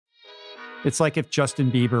It's like if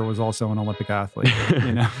Justin Bieber was also an Olympic athlete,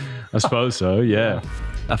 you know? I suppose so, yeah.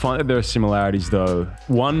 I find that there are similarities though.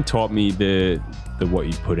 One taught me the what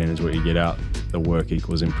you put in is what you get out. The work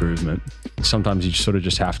equals improvement. Sometimes you sort of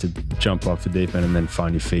just have to jump off the deep end and then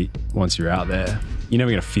find your feet once you're out there. You're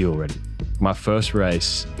never gonna feel ready. My first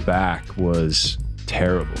race back was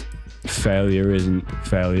terrible. Failure isn't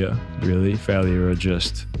failure, really. Failure are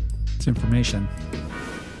just... It's information.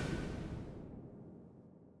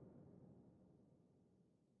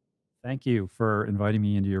 Thank you for inviting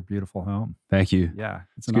me into your beautiful home. Thank you. Yeah.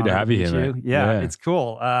 It's good to have you here, man. Yeah, it's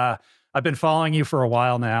cool. I've been following you for a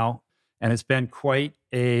while now, and it's been quite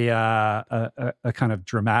a kind of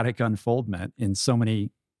dramatic unfoldment in so many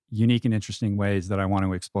unique and interesting ways that I want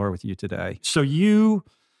to explore with you today. So you're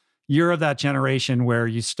of that generation where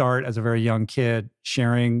you start as a very young kid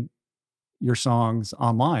sharing your songs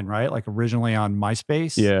online, right? Like originally on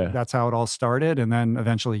MySpace. Yeah. That's how it all started. And then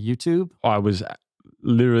eventually YouTube. I was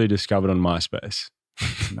literally discovered on MySpace,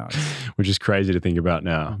 Nice. which is crazy to think about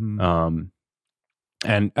now. Mm-hmm.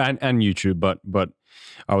 And YouTube, but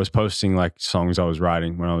I was posting like songs I was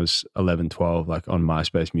writing when I was 11, 12, like on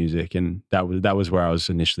MySpace Music. And that was where I was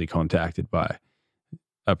initially contacted by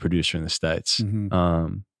a producer in the States.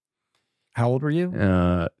 Mm-hmm. How old were you?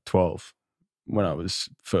 12 when I was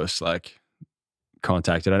first like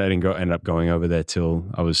contacted. I didn't end up going over there till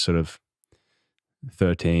I was sort of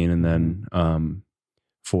 13 and then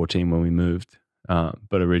 14 when we moved.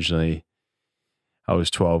 But originally I was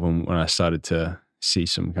 12 when I started to see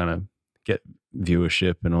some kind of get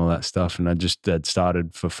viewership and all that stuff. And I'd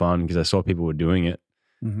started for fun because I saw people were doing it.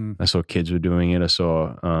 Mm-hmm. I saw kids were doing it. I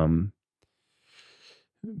saw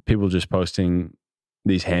people just posting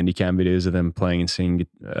these handy cam videos of them playing and singing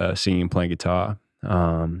and playing guitar.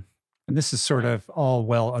 And this is sort of all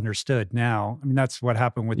well understood now. I mean, that's what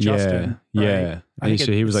happened with Justin. Right? Yeah. I think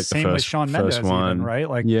So he was like same the with first, Shawn Mendes first one. even, right?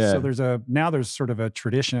 Like, yeah. so there's sort of a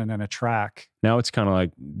tradition and a track. Now it's kind of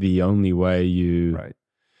like the only way you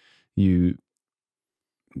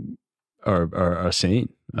are seen,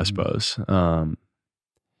 I suppose. And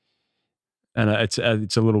it's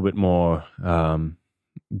a little bit more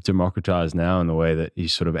democratized now in the way that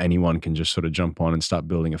anyone can just sort of jump on and start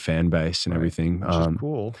building a fan base and everything. Which is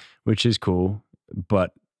cool. Which is cool.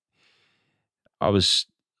 But I was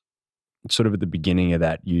sort of at the beginning of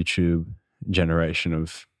that YouTube generation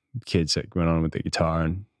of kids that went on with the guitar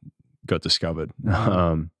and got discovered.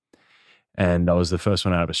 Mm-hmm. And I was the first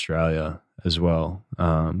one out of Australia as well,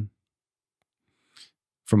 from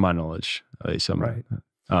my knowledge, at least. Right.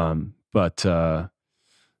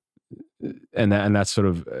 And that's sort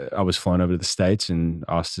of, I was flown over to the States and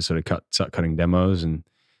asked to sort of start cutting demos, and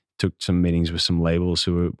took some meetings with some labels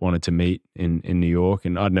who wanted to meet in New York.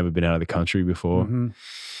 And I'd never been out of the country before. Mm-hmm.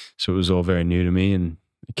 So it was all very new to me. And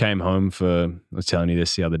I came home I was telling you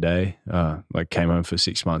this the other day, came home for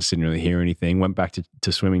 6 months, didn't really hear anything, went back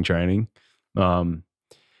to swimming training. And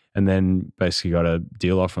then basically got a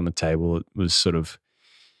deal offer on the table. It was sort of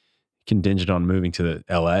contingent on moving to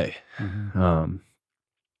LA. Mm-hmm.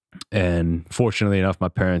 And fortunately enough, my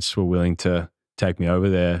parents were willing to take me over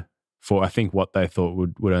there for, I think, what they thought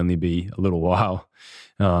would only be a little while.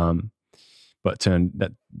 But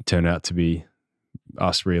turned out to be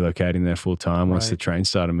us relocating there full time once the train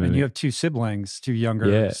started moving. And you have two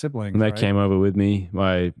younger siblings. And they came over with me.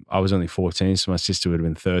 I was only 14, so my sister would have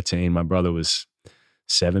been 13. My brother was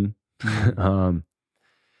 7. Mm-hmm.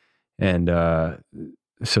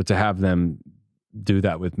 So to have them do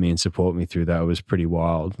that with me and support me through that was pretty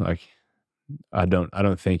wild. Like, I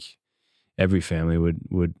don't think every family would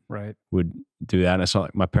do that. And it's not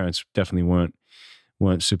like my parents definitely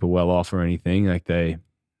weren't super well off or anything. Like they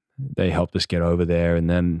helped us get over there, and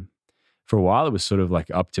then for a while it was sort of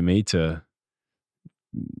like up to me to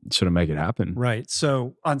sort of make it happen. Right.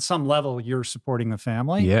 So on some level, you're supporting the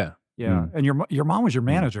family. Yeah. Yeah. And your mom was your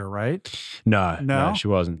manager, right? No, she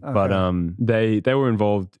wasn't. Okay. But they were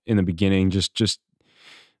involved in the beginning, just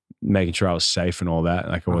making sure I was safe and all that.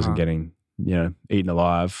 Like I wasn't getting, eaten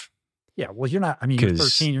alive. Yeah. Well, you're not, you're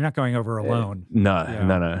 13, you're not going over alone.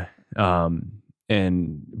 No.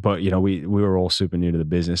 But we were all super new to the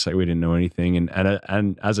business. Like we didn't know anything.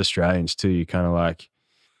 And as Australians too, you kind of like,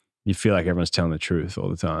 you feel like everyone's telling the truth all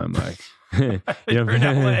the time. Like, you're in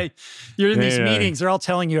LA. You're in these meetings. They're all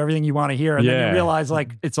telling you everything you want to hear. And then you realize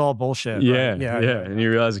like it's all bullshit. Yeah. Right? Yeah. And you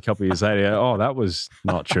realize a couple of years later, oh, that was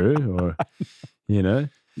not true. Or,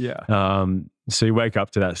 Yeah. So you wake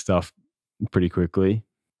up to that stuff pretty quickly.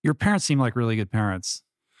 Your parents seem like really good parents.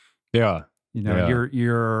 Yeah.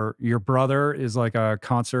 Your brother is like a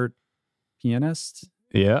concert pianist.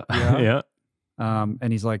 Yeah. Yeah. Yeah.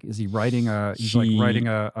 And he's like, is he writing writing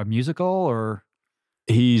a musical, or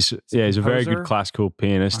he's a very good composer? classical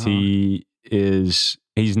pianist. He's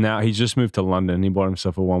just moved to London. He bought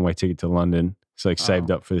himself a one-way ticket to London. He's like saved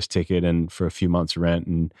up for this ticket and for a few months rent,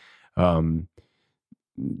 and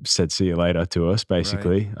said see you later to us,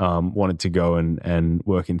 basically. Wanted to go and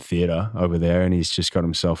work in theater over there, and he's just got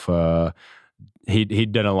himself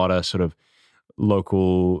he'd done a lot of sort of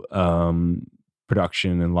local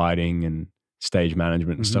production and lighting and stage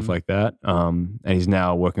management and stuff like that, and he's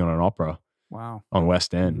now working on an opera on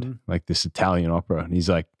West End, like this Italian opera, and he's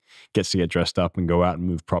like gets to get dressed up and go out and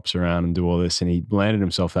move props around and do all this, and he landed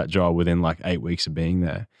himself that job within like 8 weeks of being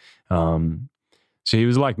there. So he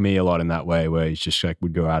was like me a lot in that way, where he's just like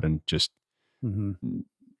would go out and just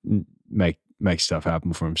make stuff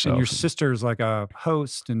happen for himself. And your sister's like a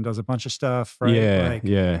host and does a bunch of stuff, right?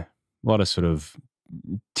 Yeah, a lot of sort of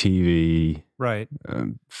TV,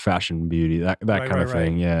 fashion, beauty, that kind of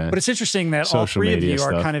thing. Yeah. But it's interesting that social all three of you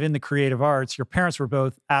stuff are kind of in the creative arts. Your parents were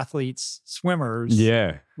both athletes, swimmers.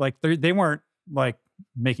 Yeah. Like they weren't like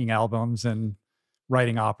making albums and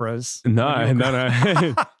writing operas. No.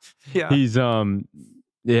 Yeah. He's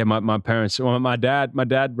my parents. Well, my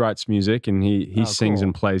dad writes music, and he sings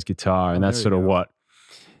and plays guitar, and that's sort of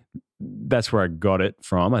that's where I got it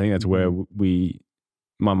from. I think that's where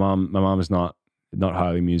my mom is not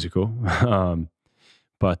highly musical,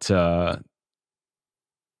 but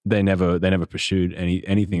they never pursued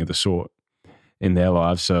anything of the sort in their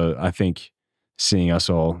lives. So I think seeing us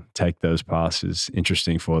all take those paths is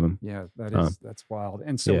interesting for them. Yeah, that's wild.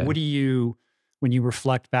 And so what do you, when you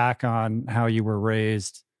reflect back on how you were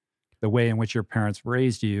raised, the way in which your parents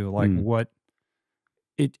raised you, like what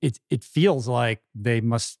it feels like they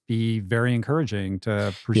must be very encouraging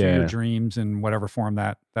to pursue your dreams in whatever form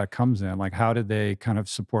that comes in. Like, how did they kind of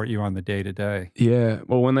support you on the day to day? Yeah.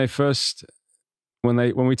 Well, when we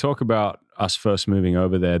talk about us first moving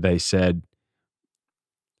over there, they said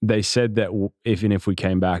that even if we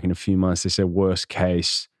came back in a few months, they said, worst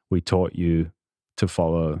case, we taught you to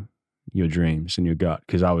follow your dreams and your gut.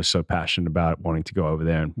 Because I was so passionate about wanting to go over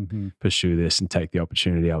there and pursue this and take the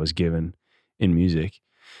opportunity I was given in music.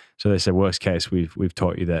 So they said, worst case, we've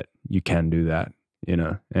taught you that you can do that,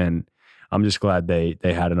 And I'm just glad they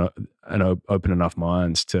had an open enough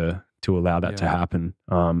minds to allow that to happen.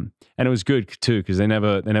 And it was good too, because they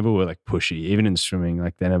never were like pushy, even in swimming.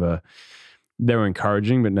 Like they were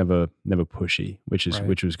encouraging, but never pushy, which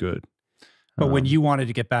was good. But when you wanted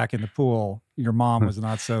to get back in the pool, your mom was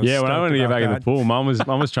not so. Yeah, when I wanted to get back in the pool, mom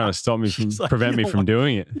was trying to stop me prevent me from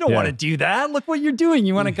doing it. You don't want to do that. Look what you're doing.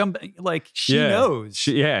 You want to come back. Like she knows.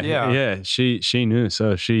 She knew.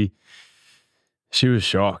 So she was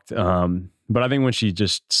shocked. But I think when she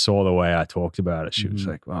just saw the way I talked about it, she was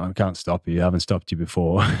like, "Well, I can't stop you. I haven't stopped you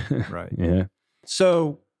before." Right. Yeah.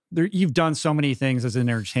 So you've done so many things as an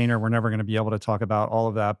entertainer. We're never going to be able to talk about all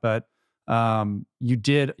of that, but. You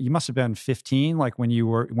must have been 15, like when you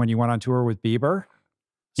went on tour with Bieber.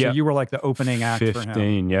 So you were like the opening act 15, for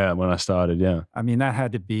him. Yeah, when I started, yeah. I mean, that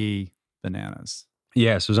had to be bananas.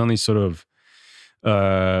 Yeah, so it was only sort of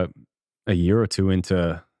a year or two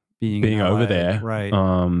into being over there. Right.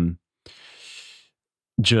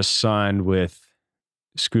 Just signed with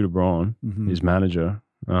Scooter Braun, his manager.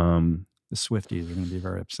 The Swifties are going to be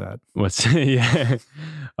very upset.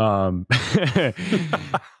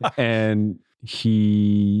 And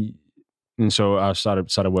so I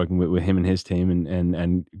started working with him and his team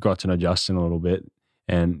and got to know Justin a little bit,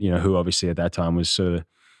 and who obviously at that time was sort of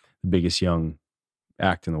the biggest young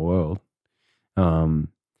act in the world, and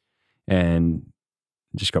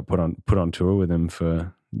just got put on tour with him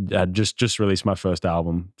I just released my first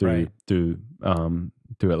album through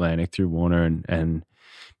Atlantic, through Warner, and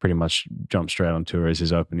pretty much jumped straight on tour as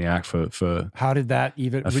his opening act for how did that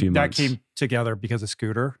even a few months. That came together because of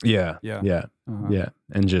Scooter? Yeah.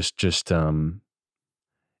 And just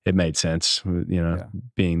it made sense,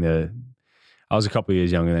 being I was a couple of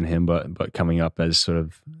years younger than him, but coming up as sort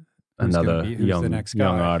of another young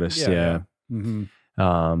artist. Yeah. Mm-hmm.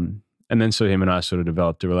 And then so him and I sort of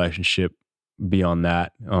developed a relationship beyond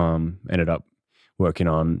that, ended up working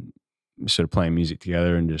on sort of playing music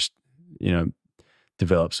together and just,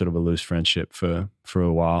 developed sort of a loose friendship for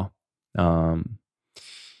a while. It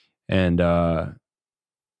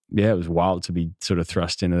was wild to be sort of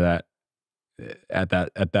thrust into that at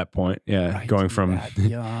that point. Yeah. Right, going from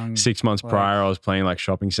young, 6 months prior, I was playing like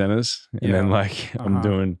shopping centers, and then like I'm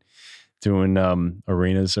doing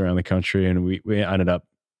arenas around the country, and we ended up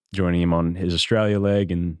joining him on his Australia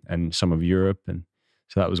leg and some of Europe. And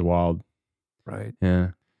so that was wild. Right. Yeah.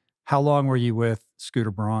 How long were you with Scooter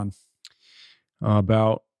Braun?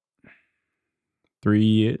 About 4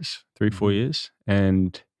 years.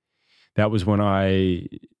 And that was when I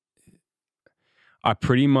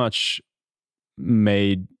pretty much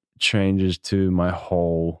made changes to my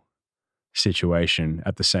whole situation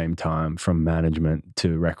at the same time, from management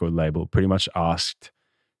to record label. Pretty much asked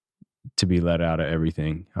to be let out of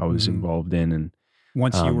everything I was involved in. And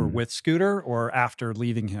once you were with Scooter, or after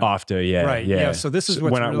leaving him? After, yeah, right, yeah. So this is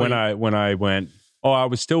what's when I went. Oh, I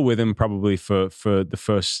was still with him probably for the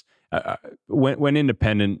first. Went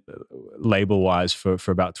independent label wise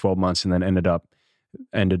for about 12 months, and then ended up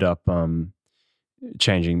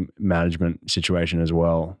changing management situation as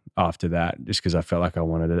well after that, just because I felt like I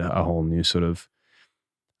wanted a whole new sort of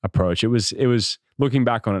approach. It was looking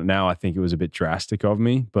back on it now, I think it was a bit drastic of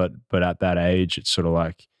me, but at that age, it's sort of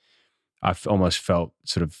like I almost felt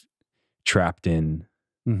sort of trapped in.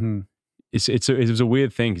 It was a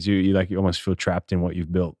weird thing, because you almost feel trapped in what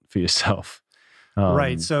you've built for yourself.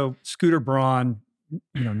 Right. So Scooter Braun,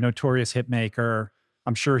 notorious hit maker.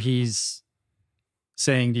 I'm sure he's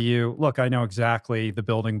saying to you, look, I know exactly the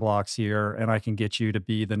building blocks here, and I can get you to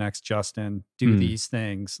be the next Justin. Do these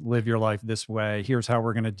things, live your life this way. Here's how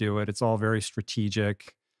we're going to do it. It's all very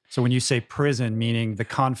strategic. So when you say prison, meaning the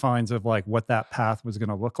confines of like what that path was going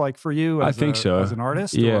to look like for you, I think so, as an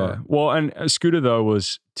artist? Yeah. Or? Well, and Scooter though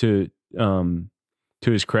was to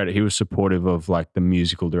his credit, he was supportive of like the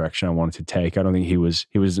musical direction I wanted to take. I don't think he was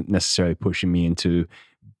necessarily pushing me into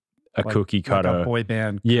a like, cookie cutter, like a boy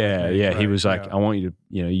band. Yeah, yeah. Right? He was like, I want you to,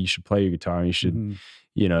 you should play your guitar, and you should,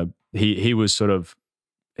 he was sort of,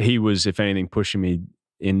 if anything, pushing me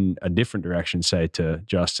in a different direction, say to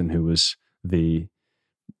Justin, who was the,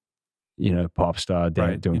 pop star,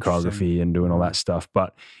 doing choreography and doing all that stuff.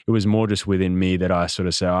 But it was more just within me that I sort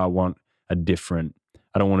of say, I want a different,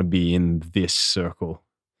 I don't want to be in this circle.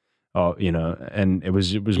 Oh, and it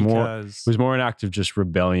was more an act of just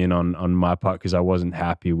rebellion on my part, because I wasn't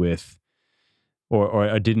happy with, or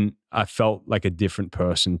I felt like a different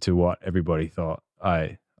person to what everybody thought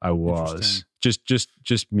I was,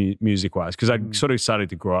 just music wise, because I sort of started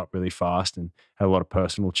to grow up really fast and had a lot of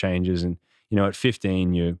personal changes. And at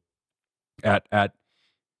 15, you at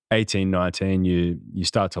 18, 19, you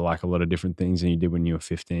start to like a lot of different things than you did when you were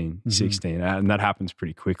 15, 16, and that happens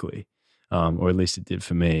pretty quickly. Or at least it did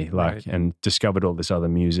for me, and discovered all this other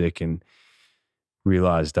music and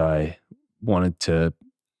realized I wanted to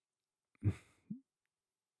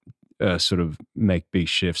sort of make big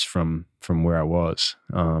shifts from where I was.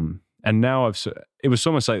 And now it was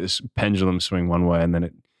almost like this pendulum swing one way, and then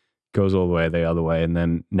it goes all the way the other way. And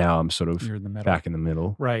then now I'm sort of back in the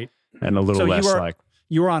middle. Right. And a little less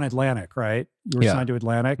you were on Atlantic, right? You were signed to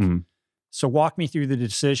Atlantic. So walk me through the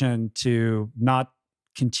decision to not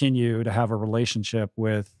continue to have a relationship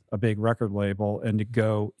with a big record label and to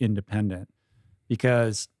go independent,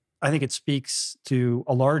 because I think it speaks to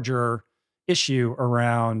a larger issue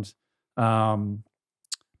around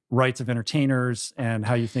rights of entertainers and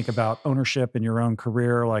how you think about ownership in your own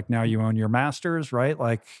career. Like now you own your masters, right?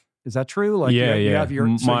 Like, is that true? Like you have you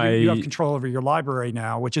have control over your library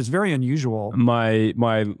now, which is very unusual. My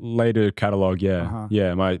later catalog,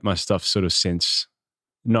 my stuff sort of since,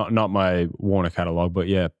 not my Warner catalog, but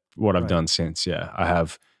what I've done since. I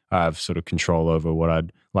have sort of control over what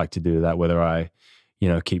I'd like to do with that, whether I,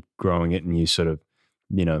 keep growing it and you sort of,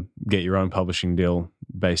 get your own publishing deal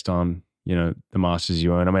based on, the masters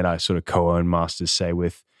you own. I mean, I sort of co-own masters, say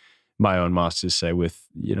with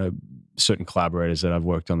certain collaborators that I've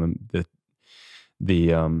worked on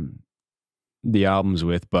the albums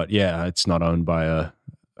with, but it's not owned by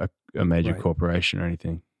a major corporation or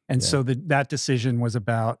anything. And so that decision was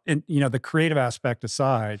about, and the creative aspect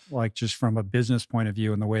aside, like just from a business point of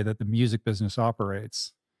view and the way that the music business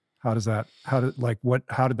operates, how did that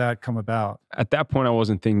come about? At that point, I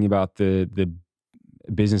wasn't thinking about the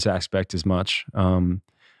business aspect as much. I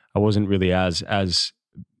wasn't really as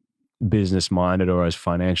business minded or as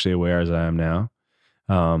financially aware as I am now.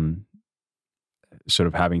 Sort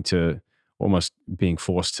of having to, almost being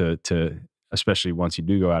forced to, especially once you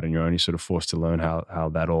do go out on your own, you're sort of forced to learn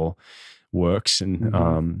how that all works. And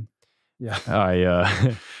I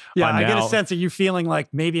get a sense of you feeling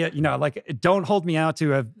like maybe, like, don't hold me out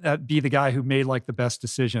to be the guy who made like the best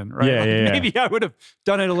decision, right? Maybe I would have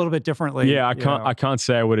done it a little bit differently. Yeah, I can't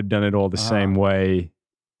say I would have done it all the same way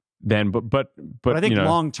then, but I think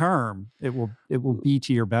long term it will be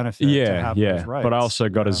to your benefit. To have those rights. But I also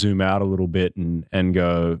got to zoom out a little bit and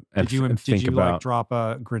go and think about, like drop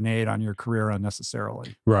a grenade on your career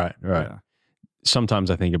unnecessarily? Right. Yeah.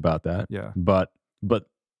 Sometimes I think about that. Yeah. But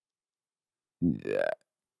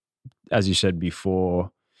as you said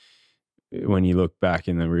before, when you look back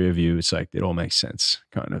in the rear view, it's like it all makes sense,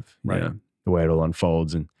 kind of. Right. the way it all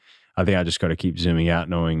unfolds. And I think I just got to keep zooming out,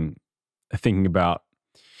 thinking about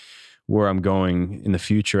where I'm going in the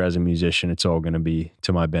future as a musician. It's all going to be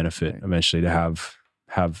to my benefit eventually, to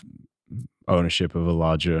have ownership of a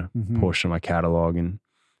larger portion of my catalog. And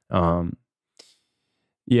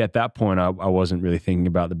at that point, I wasn't really thinking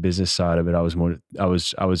about the business side of it. I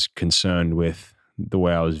was concerned with the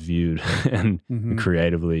way I was viewed and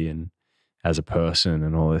creatively and as a person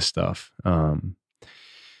and all this stuff.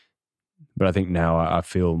 But I think now I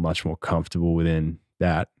feel much more comfortable within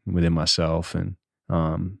myself. And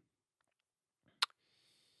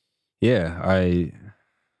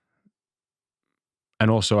and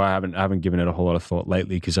also I haven't given it a whole lot of thought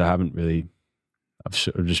lately, because I've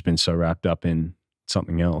sort of just been so wrapped up in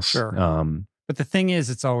something else. Sure. But the thing is,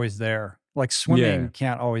 it's always there. Like swimming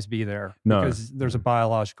can't always be there because there's a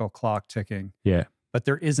biological clock ticking. Yeah. But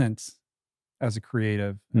there isn't as a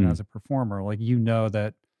creative and as a performer. Like, you know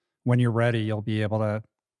that when you're ready, you'll be able to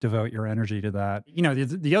devote your energy to that. You know,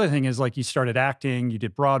 the other thing is, like, you started acting, you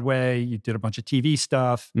did Broadway, you did a bunch of TV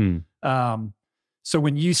stuff. So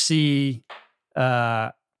when you see,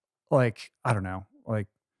 like, I don't know, like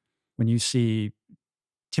when you see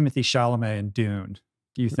Timothée Chalamet in Dune,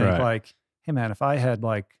 do you think like, hey man, if I had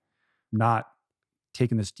like not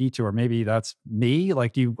taken this detour, maybe that's me?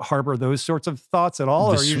 Like, do you harbor those sorts of thoughts at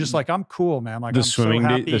all? Or are you just like, I'm cool, man. Like, the I'm swimming so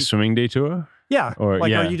happy. The swimming detour? Yeah. Or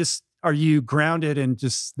like, are you grounded and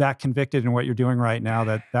just that convicted in what you're doing right now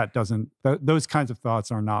that doesn't, those kinds of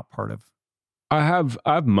thoughts are not part of? I have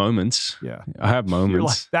moments. Yeah. I have moments. You're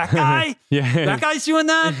like, that guy? Yeah. That guy's doing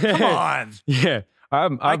that? Come on. Yeah.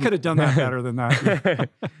 I could have done that better than that.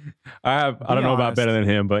 I don't know about better than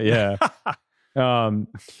him, but yeah. I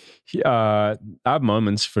have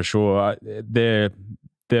moments for sure. They're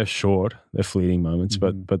short, they're fleeting moments,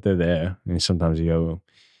 but they're there. And sometimes you go,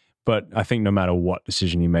 but I think no matter what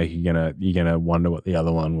decision you make, you're gonna wonder what the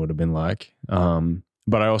other one would have been like.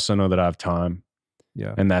 But I also know that I have time.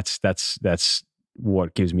 Yeah. And that's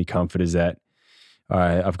what gives me comfort, is that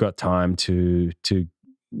I've got time to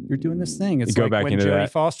you're doing this thing. It's go like back when into Jodie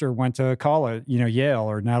that. Foster went to college, Yale,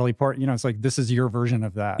 or Natalie Portman, it's like, this is your version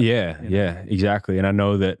of that. Yeah, exactly. And I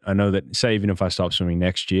know that say, even if I stop swimming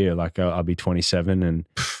next year, like I'll be 27 and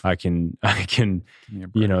I can,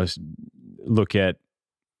 look at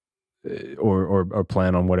or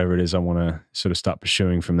plan on whatever it is I want to sort of start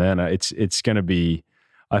pursuing from then. It's going to be,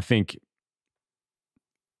 I think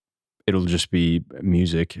it'll just be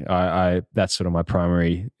music. That's sort of my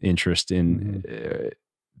primary interest in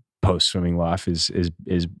post swimming life is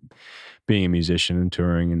being a musician and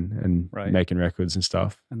touring and making records and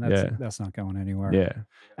stuff. And that's not going anywhere. Yeah.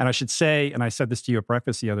 And I should say, and I said this to you at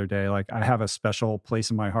breakfast the other day, like, I have a special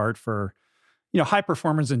place in my heart for, high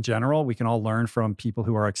performers in general. We can all learn from people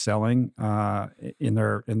who are excelling in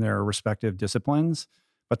their respective disciplines.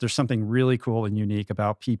 But there's something really cool and unique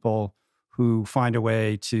about people who find a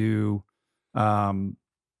way to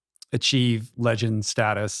achieve legend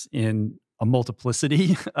status in a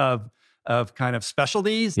multiplicity of kind of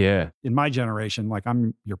specialties. Yeah. In my generation, like,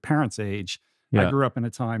 I'm your parents' age. Yeah. I grew up in a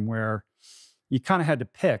time where you kind of had to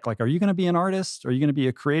pick, like, are you going to be an artist? Are you going to be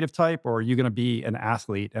a creative type? Or are you going to be an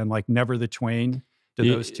athlete? And like, never the twain do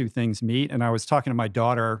those two things meet. And I was talking to my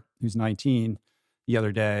daughter, who's 19, the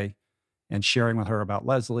other day, and sharing with her about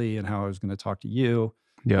Leslie and how I was going to talk to you.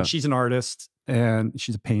 Yeah. And she's an artist and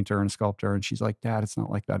she's a painter and a sculptor. And she's like, Dad, it's not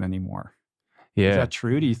like that anymore. Yeah. Is that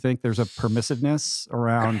true? Do you think there's a permissiveness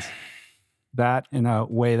around that in a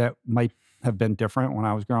way that might have been different when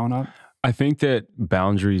I was growing up? I think that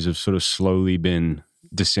boundaries have sort of slowly been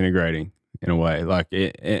disintegrating in a way.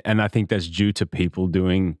 And I think that's due to people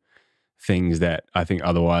doing things that I think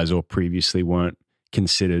otherwise or previously weren't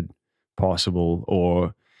considered possible,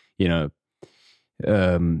 or,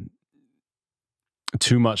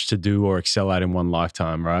 too much to do or excel at in one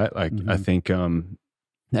lifetime, right? Like, I think, and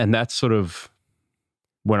that's sort of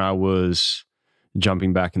when I was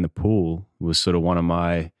jumping back in the pool was sort of one of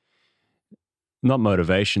my, not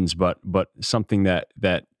motivations, but something that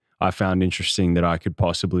I found interesting, that I could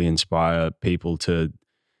possibly inspire people to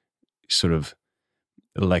sort of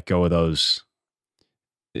let go of those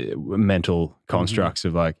mental constructs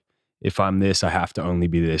of like, if I'm this, I have to only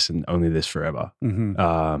be this and only this forever.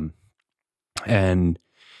 And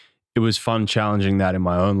it was fun challenging that in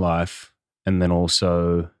my own life. And then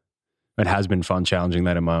also it has been fun challenging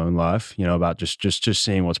that in my own life, about just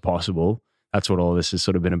seeing what's possible. That's what all this has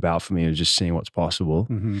sort of been about for me, is just seeing what's possible.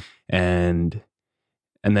 And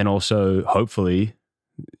then also hopefully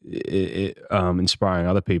inspiring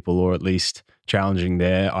other people, or at least challenging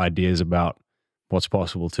their ideas about what's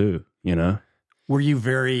possible too, Were you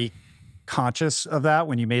very conscious of that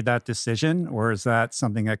when you made that decision, or is that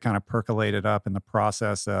something that kind of percolated up in the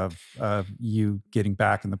process of you getting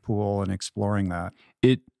back in the pool and exploring that?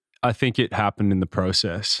 I think it happened in the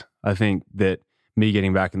process. I think that me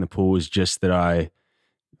getting back in the pool was just that I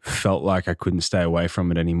felt like I couldn't stay away from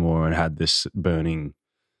it anymore and had this burning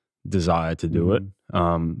desire to do it.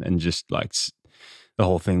 And just like the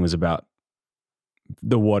whole thing was about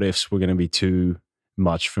the what ifs were going to be too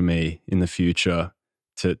much for me in the future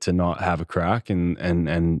to not have a crack and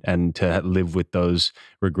to live with those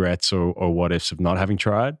regrets or what ifs of not having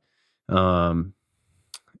tried. And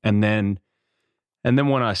then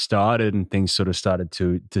when I started and things sort of started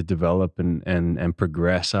to develop and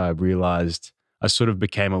progress, I realized I sort of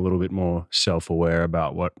became a little bit more self-aware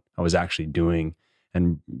about what I was actually doing.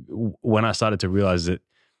 And when I started to realize that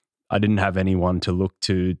I didn't have anyone to look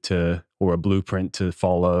to or a blueprint to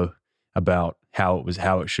follow about how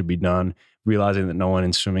it should be done, realizing that no one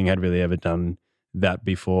in swimming had really ever done that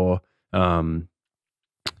before.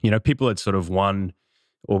 People had sort of won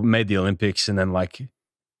or made the Olympics and then like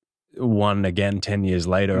won again 10 years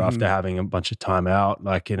later after having a bunch of time out,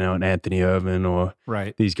 like, an Anthony Irvin or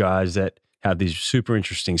these guys that had these super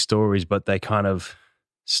interesting stories, but they kind of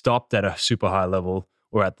stopped at a super high level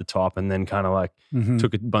or at the top and then kind of like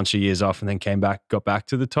took a bunch of years off and then got back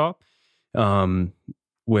to the top.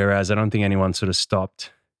 Whereas I don't think anyone sort of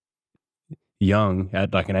stopped young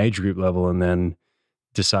at like an age group level and then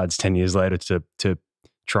decides 10 years later to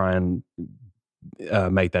try and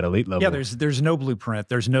make that elite level. Yeah, there's no blueprint.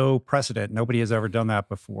 There's no precedent. Nobody has ever done that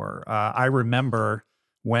before. I remember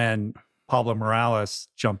when Pablo Morales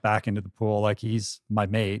jumped back into the pool, like he's my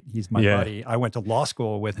mate, he's my buddy. I went to law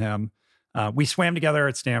school with him. We swam together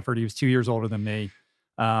at Stanford. He was 2 years older than me.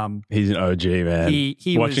 He's an OG, man.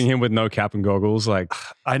 He watching him with no cap and goggles, like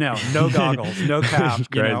I know, no goggles, no cap,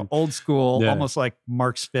 old school, almost like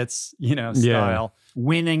Mark Spitz, style.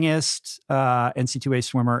 Winningest NC2A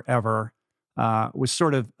swimmer ever. Was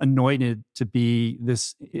sort of anointed to be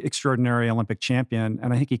this extraordinary Olympic champion,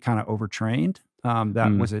 and I think he kind of overtrained.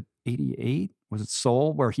 Was it 88? Was it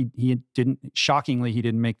Seoul where he didn't? Shockingly, he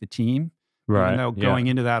didn't make the team. Right. Even though going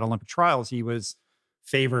into that Olympic trials, he was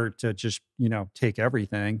favored to just take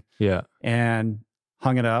everything. Yeah. And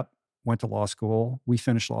hung it up. Went to law school. We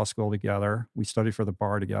finished law school together. We studied for the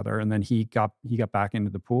bar together, and then he got back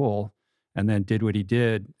into the pool. And then did what he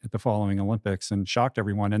did at the following Olympics and shocked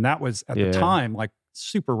everyone. And that was at the time like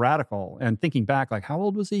super radical. And thinking back, like how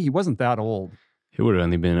old was he? He wasn't that old. He would have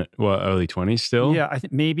only been early 20s still. Yeah, I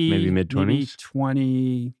think maybe mid 20s,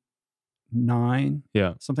 maybe 29.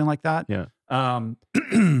 Yeah, something like that. Yeah,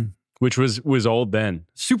 which was old then.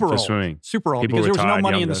 Super old. Swimming. Super old. People because there was no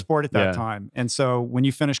money younger in the sport at that time. And so when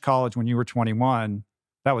you finished college when you were 21,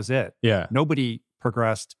 that was it. Yeah, nobody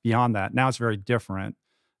progressed beyond that. Now it's very different.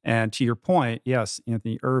 And to your point, yes,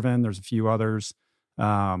 Anthony Irvin, there's a few others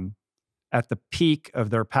at the peak of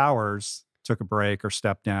their powers, took a break or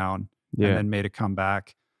stepped down and then made a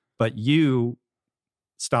comeback. But you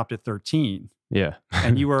stopped at 13. Yeah.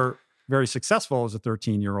 And you were very successful as a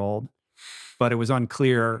 13-year-old, but it was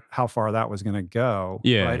unclear how far that was going to go.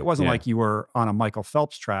 Yeah. Right? It wasn't like you were on a Michael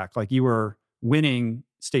Phelps track. Like you were winning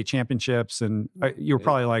state championships and you were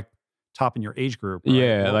probably like top in your age group. Right?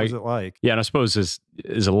 Yeah. What was it like? Yeah. And I suppose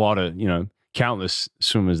there's a lot of, countless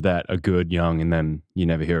swimmers that are good young and then you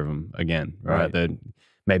never hear of them again, right? They're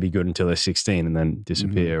maybe good until they're 16 and then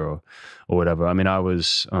disappear or whatever. I mean, I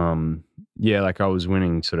was, I was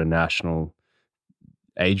winning sort of national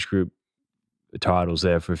age group titles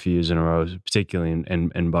there for a few years in a row, particularly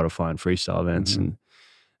in butterfly and freestyle events.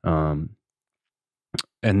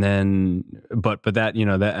 And then, but that,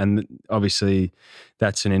 that, and obviously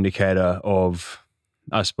that's an indicator of,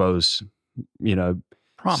 I suppose,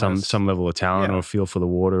 some level of talent or feel for the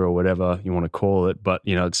water or whatever you want to call it. But,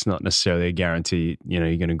 it's not necessarily a guarantee,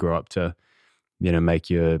 you're going to grow up to,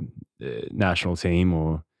 make your national team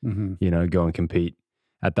or, go and compete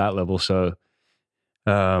at that level. So,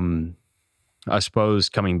 I suppose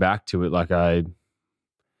coming back to it, like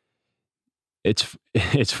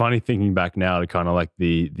it's funny thinking back now to kind of like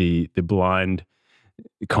the blind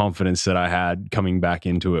confidence that I had coming back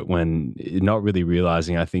into it when not really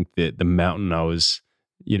realizing, I think that the mountain I was,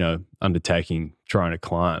 undertaking, trying to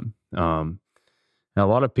climb. And a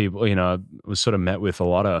lot of people, was sort of met with a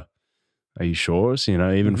lot of, are you sure?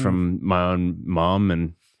 Even from my own mom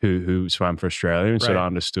and who swam for Australia and sort of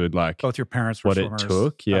understood like both your parents were what it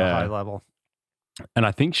took. At a high level. And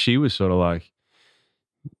I think she was sort of like,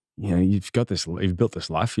 you've built this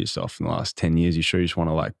life for yourself in the last 10 years. You sure you just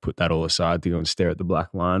want to like put that all aside to go and stare at the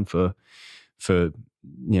black line for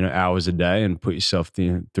hours a day and put yourself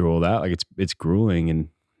through all that? Like it's grueling. And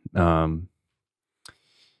I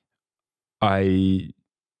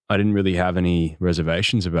didn't really have any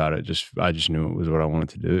reservations about it. I just knew it was what I wanted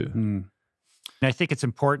to do. And I think it's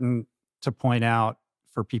important to point out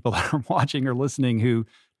for people that are watching or listening who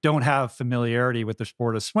don't have familiarity with the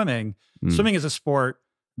sport of swimming. Swimming is a sport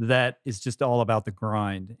that is just all about the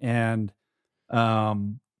grind. And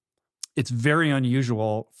it's very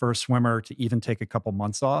unusual for a swimmer to even take a couple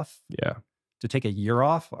months off. Yeah. To take a year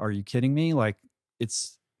off. Are you kidding me? Like,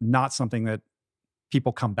 it's not something that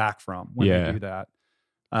people come back from when they do that.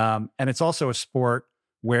 And it's also a sport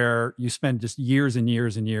where you spend just years and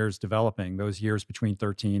years and years developing, those years between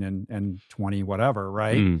 13 and 20, whatever,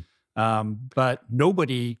 right? But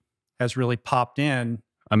nobody has really popped in.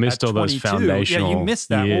 I missed all those foundational Yeah, you missed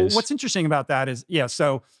that. years. Well, what's interesting about that is,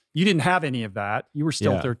 so you didn't have any of that. You were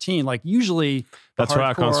still 13. Like, usually that's why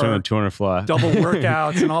I can't swim a 200 fly. Double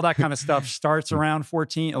workouts and all that kind of stuff starts around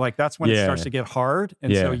 14. Like, that's when it starts to get hard.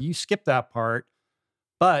 And so you skip that part,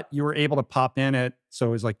 but you were able to pop in at, so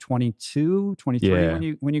it was like 22,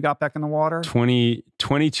 23 when you got back in the water?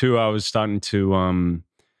 22, I was starting to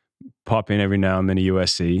pop in every now and then at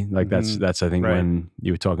USC. Like that's I think when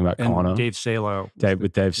you were talking about and Connor. Dave Salo.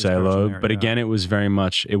 Dave Salo. But again, it was very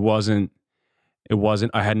much, it wasn't,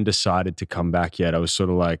 I hadn't decided to come back yet. I was sort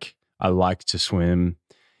of like, I like to swim,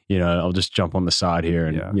 I'll just jump on the side here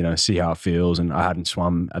and, see how it feels. And I hadn't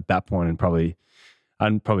swum at that point and I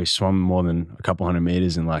hadn't probably swum more than a couple hundred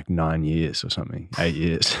meters in like 9 years or something, 8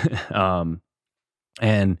 years.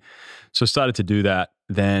 And so I started to do that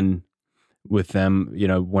then with them,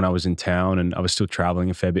 when I was in town, and I was still traveling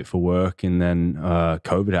a fair bit for work. And then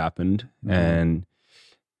COVID happened and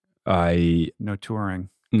No touring,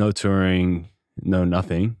 no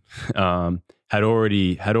nothing. Had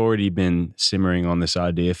already been simmering on this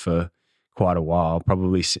idea for quite a while,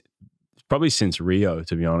 probably since Rio,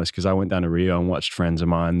 to be honest, because I went down to Rio and watched friends of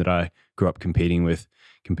mine that I grew up competing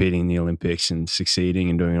in the Olympics and succeeding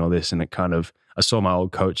and doing all this. And I saw my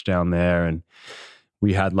old coach down there, and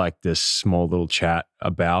we had like this small little chat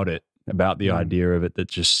about the idea of it that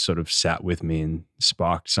just sort of sat with me and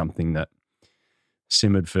sparked something that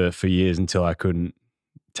simmered for years until I couldn't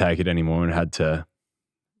take it anymore and had to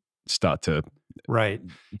start to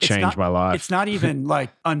change my life. It's not even like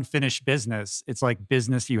unfinished business. It's like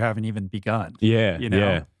business you haven't even begun.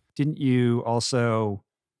 Yeah. Didn't you also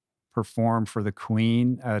perform for the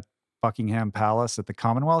Queen at Buckingham Palace at the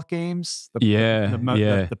Commonwealth Games?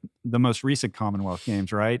 The most recent Commonwealth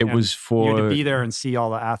Games, right? It was for... You had to be there and see all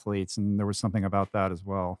the athletes, and there was something about that as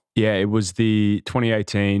well. Yeah, it was the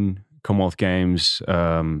 2018 Commonwealth Games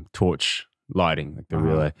torch lighting, like the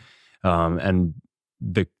relay. And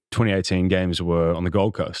the 2018 games were on the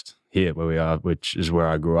Gold Coast here where we are, which is where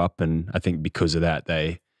I grew up. And I think because of that,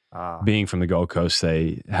 being from the Gold Coast,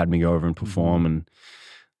 they had me go over and perform and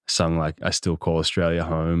sung like I Still Call Australia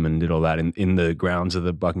Home and did all that in the grounds of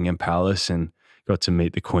the Buckingham Palace, and got to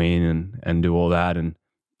meet the Queen and do all that. And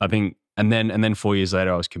I think, and then 4 years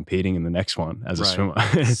later, I was competing in the next one as a swimmer.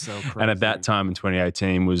 So crazy. And at that time in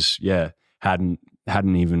 2018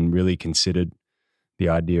 hadn't even really considered the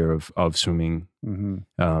idea of swimming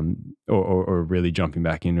or really jumping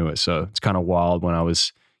back into it. So it's kind of wild when I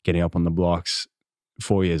was getting up on the blocks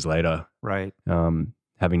 4 years later. Right.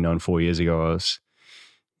 Having known 4 years ago, I was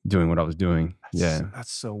doing what I was doing.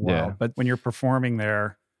 That's so wild. Yeah. But when you're performing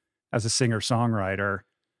there as a singer-songwriter,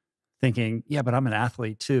 thinking, but I'm an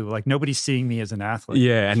athlete too. Like, nobody's seeing me as an athlete.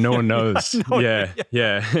 Yeah, and no one knows. Yeah.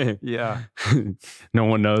 No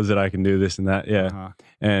one knows that I can do this and that. Yeah.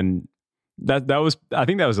 And that was, I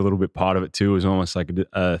think that was a little bit part of it too. It was almost like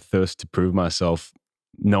a thirst to prove myself,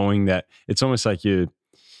 knowing that it's almost like you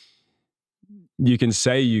can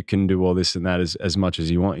say you can do all this and that as much as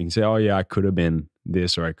you want. You can say, oh yeah, I could have been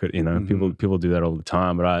this, or I could, people do that all the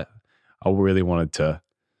time. But I really wanted to,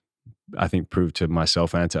 I think, prove to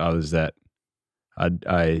myself and to others that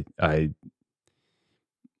I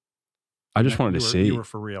just wanted to see. You were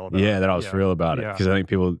for real about it. That I was for real about it. Because I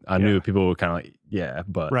think I knew people were kind of like,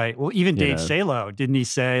 but. Right. Well, even Dave Salo, didn't he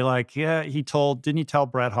say like, didn't he tell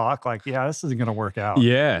Brett Hawk like, this isn't going to work out?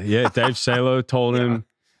 Yeah. Dave Salo told him.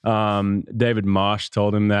 David Marsh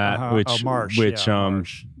told him that, Marsh.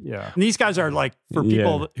 And these guys are like, for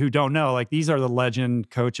people who don't know, like, these are the legend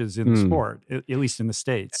coaches in the sport, at least in the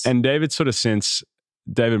States. And David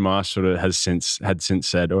Marsh had since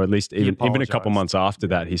said, or at least even a couple months after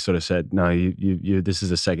that, he sort of said, no, you this is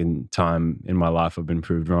the second time in my life I've been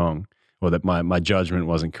proved wrong, or that my judgment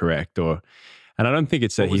wasn't correct, and I don't think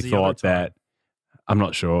it's that he thought that. I'm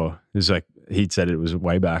not sure. It was like, he'd said it was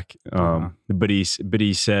way back. But he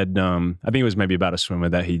said, I think it was maybe about a swimmer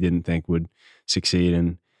that he didn't think would succeed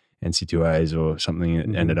NC2As or something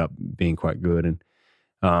that ended up being quite good. And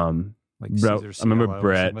Like I remember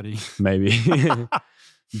Brett, maybe.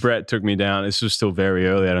 Brett took me down. This was still very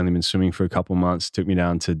early. I'd only been swimming for a couple months. Took me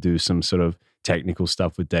down to do some sort of technical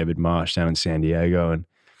stuff with David Marsh down in San Diego. And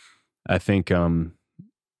I think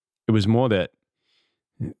it was more that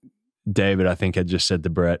David, I think, had just said to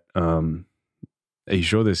Brett, are you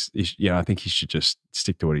sure this, I think he should just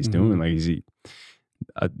stick to what he's doing. Like, he's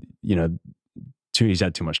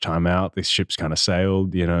had too much time out. This ship's kind of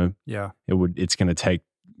sailed, Yeah. It's going to take,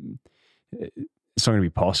 it's not going to be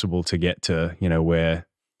possible to get to, where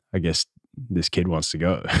I guess this kid wants to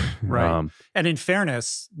go. Right. And in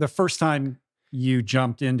fairness, the first time you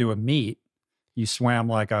jumped into a meet, you swam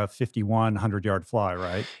like a 51 100-yard fly,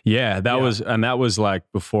 right? Yeah, that was like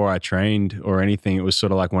before I trained or anything. It was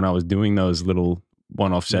sort of like when I was doing those little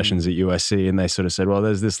one-off sessions at USC, and they sort of said, well,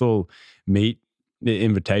 there's this little meet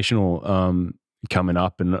invitational coming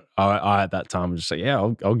up. And I at that time was just like, yeah,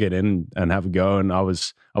 I'll get in and have a go. And I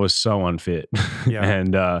was so unfit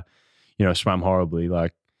and, swam horribly.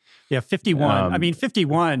 Like, yeah, 51. I mean,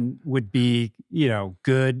 51 would be,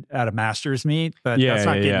 good at a Masters meet, but that's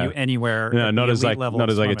not getting you anywhere. No, not as like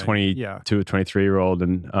a 22 or 23-year-old.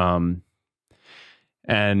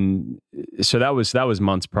 And so that was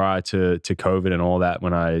months prior to COVID and all that,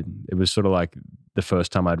 it was sort of like the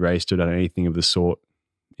first time I'd raced or done anything of the sort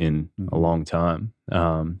in a long time.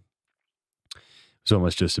 It was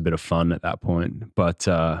almost just a bit of fun at that point. But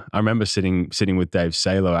I remember sitting with Dave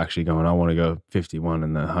Salo actually going, I want to go 51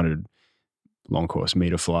 in the 100 long course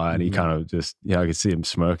meter fly. And he kind of just, I could see him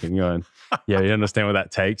smirking going, yeah, you understand what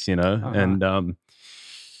that takes, And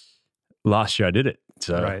last year I did it.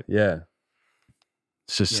 So yeah,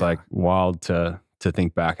 it's just like wild to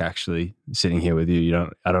think back actually sitting here with you.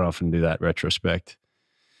 I don't often do that retrospect.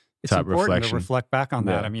 It's important to reflect back on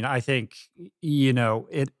that. I mean, I think,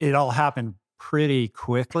 it all happened pretty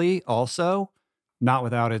quickly also, not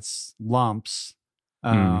without its lumps.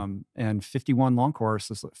 And 51 long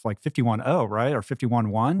course is like 51.0, right? Or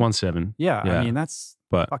 51.1? 1.7. Yeah. I mean, that's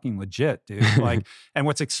fucking legit, dude. Like, and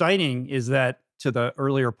what's exciting is that to the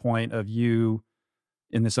earlier point of you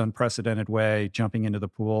in this unprecedented way, jumping into the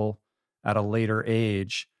pool at a later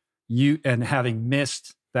age, and having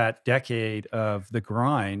missed that decade of the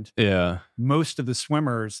grind. Yeah. Most of the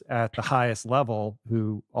swimmers at the highest level,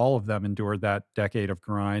 who all of them endured that decade of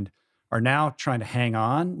grind, are now trying to hang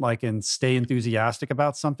on, and stay enthusiastic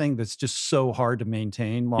about something that's just so hard to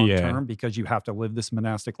maintain long term because you have to live this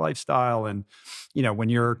monastic lifestyle. And, when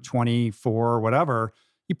you're 24 or whatever,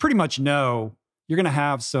 you pretty much know you're going to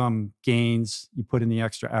have some gains. You put in the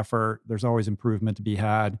extra effort. There's always improvement to be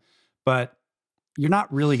had, but you're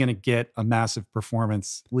not really going to get a massive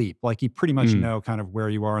performance leap. Like, you pretty much know kind of where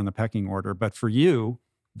you are in the pecking order. But for you,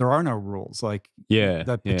 there are no rules. Like,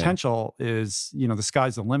 the potential is, the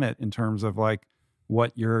sky's the limit in terms of like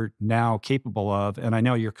what you're now capable of. And I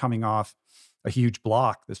know you're coming off a huge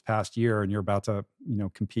block this past year and you're about to,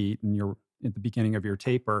 compete and you're at the beginning of your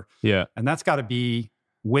taper. Yeah. And that's got to be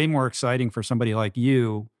way more exciting for somebody like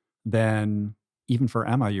you than even for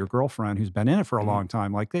Emma, your girlfriend, who's been in it for a long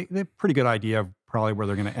time. Like, they have a pretty good idea of probably where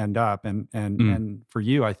they're going to end up. And for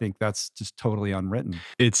you, I think that's just totally unwritten.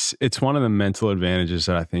 It's one of the mental advantages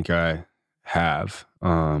that I think I have,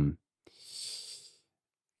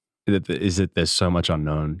 is that there's so much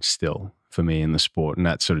unknown still for me in the sport. And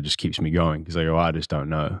that sort of just keeps me going because I go, I just don't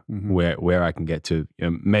know where I can get to.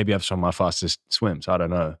 Maybe I've swum my fastest swims. I don't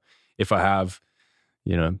know. If I have,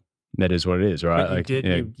 that is what it is, right? But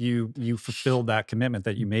you fulfilled that commitment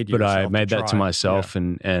that you made to yourself. But I made that to myself,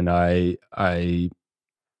 and I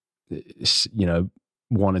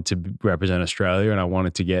wanted to represent Australia, and I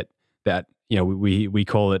wanted to get that. We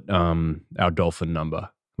call it our dolphin number,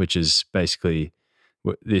 which is basically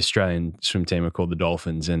the Australian swim team are called the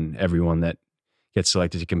Dolphins, and everyone that gets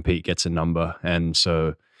selected to compete gets a number. And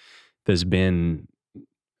so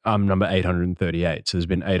I'm number 838. So there's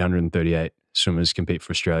been 838 swimmers compete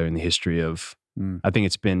for Australia in the history of, I think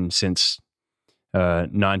it's been since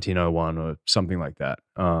 1901 or something like that.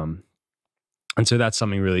 And so that's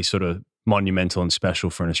something really sort of monumental and special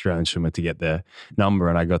for an Australian swimmer to get their number.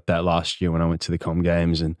 And I got that last year when I went to the Com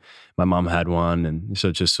Games, and my mum had one. And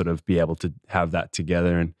so just sort of be able to have that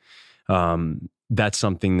together. And that's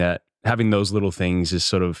something that having those little things is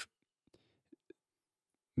sort of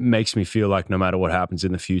makes me feel like no matter what happens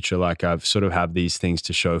in the future, like I've sort of have these things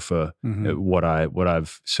to show for what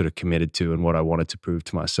I've sort of committed to and what I wanted to prove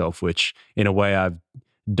to myself, which in a way I've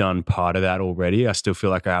done part of that already. I still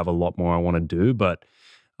feel like I have a lot more I want to do, but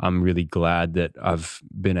I'm really glad that I've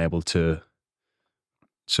been able to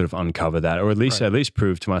sort of uncover that, or at least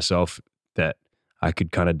prove to myself that I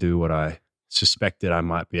could kind of do what I suspected I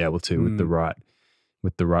might be able to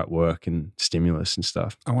with the right work and stimulus and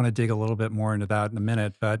stuff. I want to dig a little bit more into that in a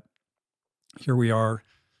minute, but here we are,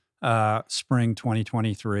 spring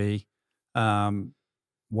 2023.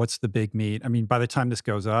 What's the big meet? I mean, by the time this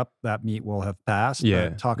goes up, that meet will have passed. Yeah.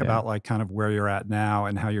 But talk about like kind of where you're at now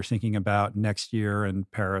and how you're thinking about next year and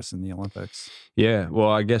Paris and the Olympics. Yeah. Well,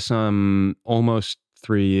 I guess I'm almost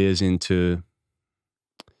 3 years into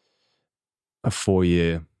a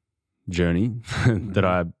 4-year journey that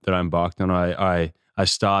I embarked on. I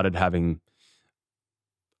started having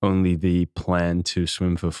only the plan to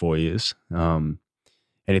swim for 4 years.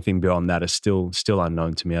 Anything beyond that is still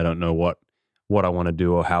unknown to me. I don't know what I want to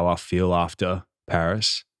do or how I feel after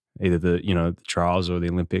Paris, either the trials or the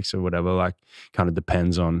Olympics or whatever. Like, kind of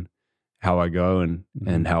depends on how I go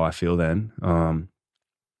and how I feel then.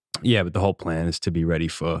 But the whole plan is to be ready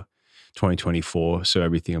for 2024. So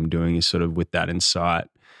everything I'm doing is sort of with that in sight.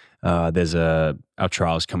 There's our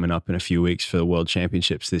trials coming up in a few weeks for the World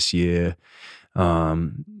Championships this year.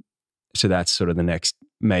 So that's sort of the next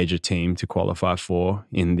major team to qualify for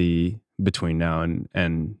between now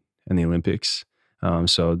and the Olympics.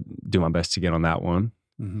 So do my best to get on that one.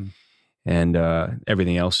 And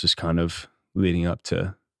everything else is kind of leading up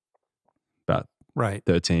to about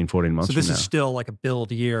 13, 14 months. So this from is now. still like a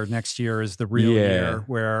build year. Next year is the real year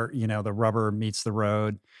where, the rubber meets the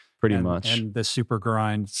road. Pretty much. And the super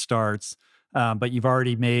grind starts. But you've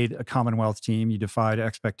already made a Commonwealth team. You defied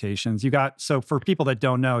expectations. So for people that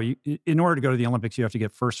don't know, in order to go to the Olympics, you have to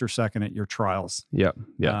get first or second at your trials. Yeah.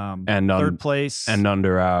 And third place. And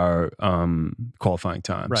under our qualifying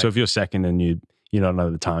time. Right. So if you're second and you don't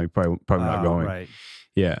know the time, you're probably not going. Right.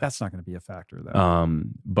 Yeah. That's not going to be a factor though.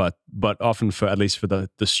 But often at least for the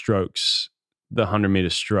strokes, the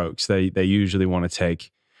 100-meter strokes, they usually want to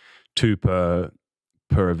take 2 per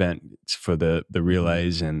event for the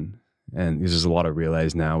relays and there's a lot of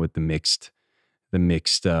relays now with the mixed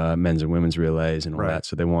men's and women's relays and all that.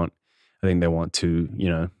 So I think they want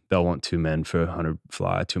 2, they'll want 2 men for 100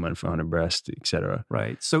 fly, 2 men for 100 breast, et cetera.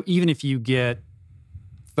 Right. So even if you get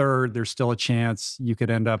third, there's still a chance you could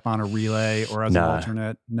end up on a relay or as an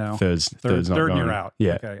alternate. No, third's not third going. and you're out.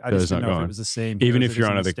 Yeah, okay. I just didn't know if it was the same. Even if you're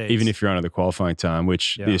under the qualifying time,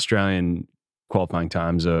 which the Australian qualifying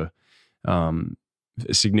times are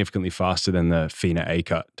significantly faster than the FINA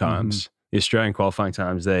A-cut times. The Australian qualifying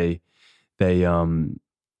times they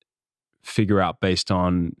figure out based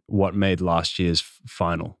on what made last year's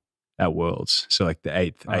final at Worlds. So like the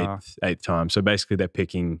eighth time. So basically they're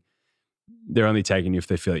only taking you if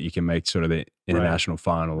they feel like you can make sort of the international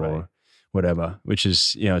final or whatever, which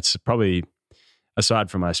is, it's probably, aside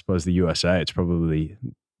from, I suppose, the USA, it's probably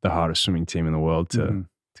the hardest swimming team in the world to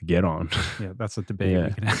get on. Yeah, that's a debate we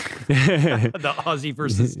can have. The Aussie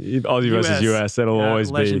versus US. That'll always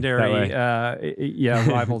legendary, be that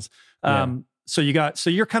way. Rivals. So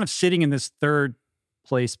you're kind of sitting in this third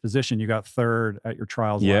place position. You got third at your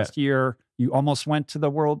trials last year. You almost went to the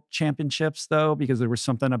World Championships though, because there was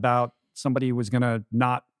something about somebody was going to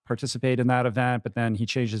not participate in that event, but then he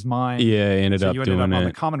changed his mind. Yeah, he ended up on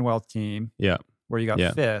the Commonwealth team. Yeah, where you got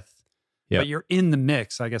fifth. Yeah. But you're in the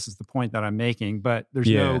mix, I guess is the point that I'm making. But there's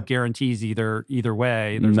no guarantees either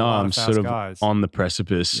way. There's a lot of fast sort of guys. on the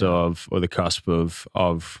precipice of, or the cusp of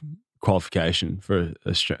qualification for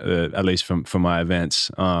at least for my events.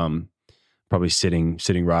 Probably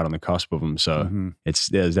sitting right on the cusp of them. So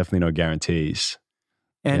there's definitely no guarantees.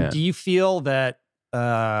 And do you feel that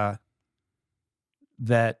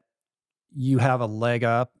that you have a leg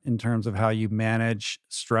up in terms of how you manage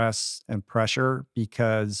stress and pressure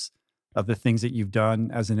because of the things that you've done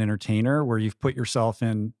as an entertainer, where you've put yourself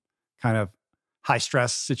in kind of high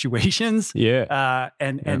stress situations?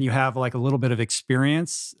 And you have like a little bit of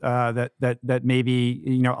experience that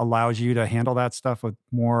maybe, allows you to handle that stuff with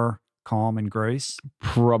more calm and grace?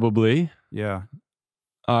 Probably. Yeah.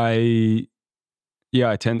 I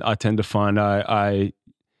tend to find I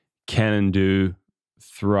can and do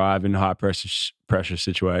thrive in high pressure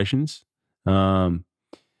situations.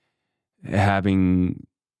 Having,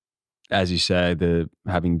 as you say,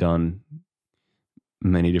 having done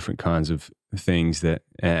many different kinds of things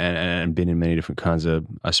and been in many different kinds of,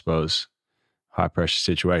 I suppose, high pressure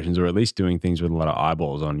situations, or at least doing things with a lot of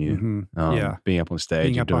eyeballs on you. Being up on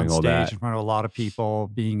stage and doing all that in front of a lot of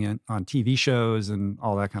people, being on TV shows and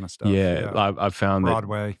all that kind of stuff. I've found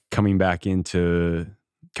Broadway. That coming back into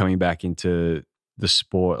the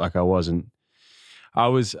sport, like part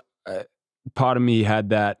of me had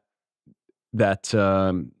that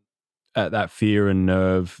that fear and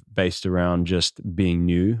nerve based around just being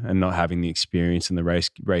new and not having the experience and the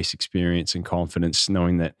race experience and confidence,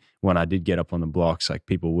 knowing that when I did get up on the blocks, like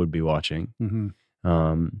people would be watching.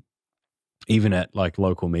 Even at like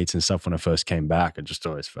local meets and stuff, when I first came back, I just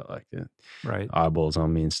always felt like eyeballs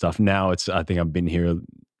on me and stuff. Now I think I've been here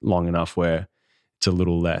long enough where it's a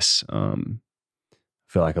little less, feel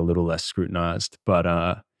like a little less scrutinized, but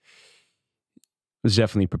was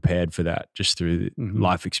definitely prepared for that just through the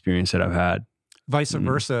life experience that I've had. Vice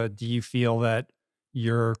versa, do you feel that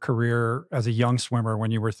your career as a young swimmer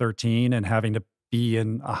when you were 13 and having to be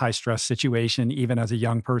in a high stress situation, even as a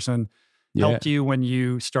young person, helped you when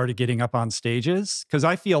you started getting up on stages? Because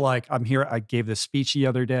I feel like I'm here, I gave this speech the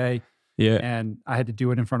other day and I had to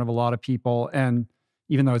do it in front of a lot of people. And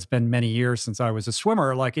even though it's been many years since I was a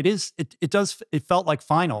swimmer, like it felt like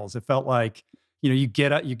finals. It felt like, you know, you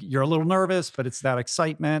get up, you're a little nervous, but it's that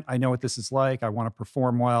excitement. I know what this is like. I want to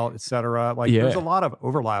perform well, et cetera. Like there's a lot of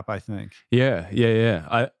overlap, I think.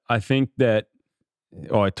 Yeah. I think that,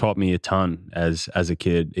 it taught me a ton as a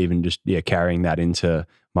kid, even just, carrying that into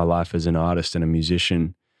my life as an artist and a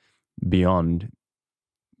musician beyond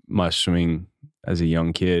my swimming as a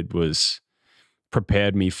young kid was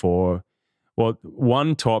prepared me for, well,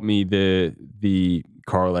 one taught me the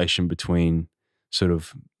correlation between sort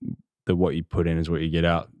of the what you put in is what you get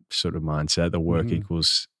out sort of mindset. The work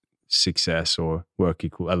equals success, or work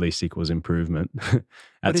at least equals improvement.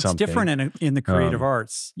 But it's different in the creative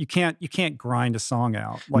arts. You can't grind a song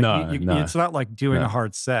out. Like no. It's not like doing a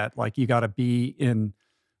hard set. Like you got to be in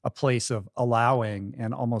a place of allowing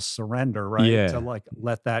and almost surrender, right? To like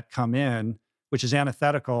let that come in, which is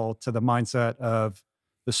antithetical to the mindset of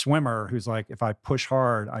the swimmer who's like, if I push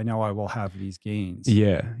hard, I know I will have these gains.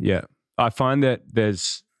 Yeah. I find that there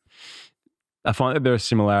are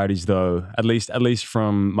similarities, though, at least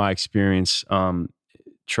from my experience,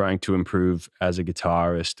 trying to improve as a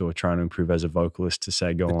guitarist or trying to improve as a vocalist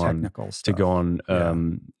to go on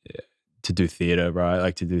to do theater, right?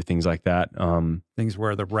 Like to do things like that. Things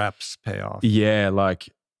where the reps pay off. Yeah, like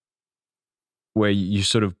where you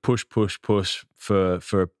sort of push for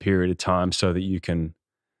a period of time so that you can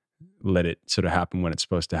let it sort of happen when it's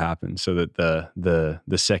supposed to happen, so that the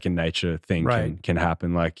second nature thing can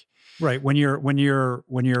happen. Like when you're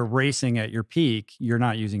racing at your peak, you're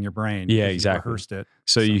not using your brain. Yeah, exactly. You rehearsed it.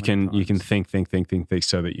 So you can think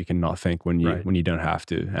so that you can not think when you don't have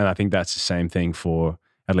to. And I think that's the same thing for,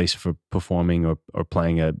 at least for performing or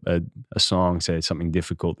playing a song, say it's something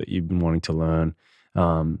difficult that you've been wanting to learn.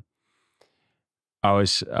 I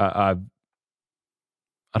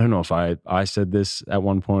don't know if I said this at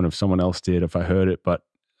one point, if someone else did, if I heard it, but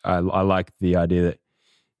I like the idea that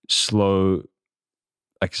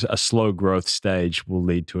a slow growth stage will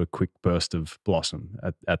lead to a quick burst of blossom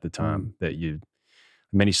at the time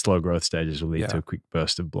many slow growth stages will lead to a quick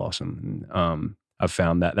burst of blossom. I've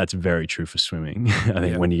found that that's very true for swimming. I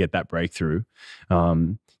think when you get that breakthrough,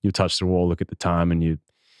 you touch the wall, look at the time, and you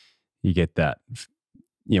get that.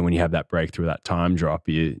 When you have that breakthrough, that time drop,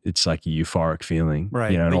 it's like a euphoric feeling,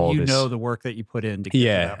 right? And know the work that you put in to get to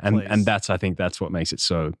that place. and I think that's what makes it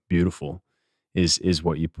so beautiful, is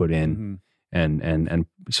what you put in, and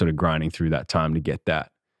sort of grinding through that time to get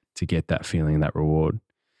that feeling and that reward.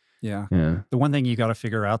 Yeah. The one thing you got to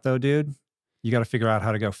figure out, though, dude, you got to figure out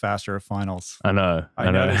how to go faster at finals. I know.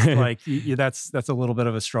 Noticed, like that's a little bit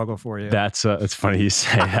of a struggle for you. It's funny you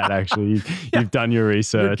say that. Actually, you've done your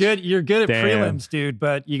research. You're good at prelims, dude.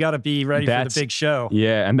 But you got to be ready for the big show.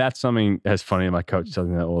 Yeah, and that's something that's funny. My coach tells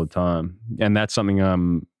me that all the time, and that's something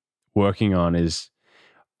I'm working on. Is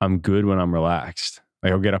I'm good when I'm relaxed.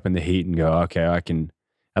 Like I'll get up in the heat and go, okay, I can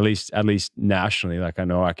at least nationally. Like I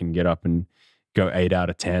know I can get up and go 8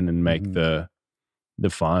 out of 10 and make the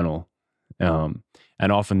final.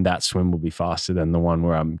 And often that swim will be faster than the one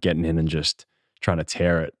where I'm getting in and just trying to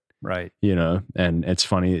tear it. Right. And it's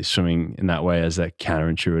funny swimming in that way as that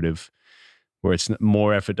counterintuitive, where it's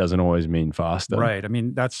more effort doesn't always mean faster. Right. I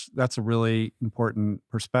mean, that's a really important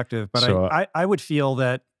perspective, but so, I would feel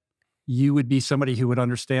that you would be somebody who would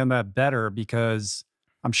understand that better, because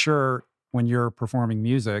I'm sure when you're performing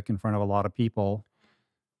music in front of a lot of people,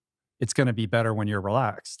 it's going to be better when you're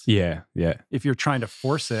relaxed. Yeah. If you're trying to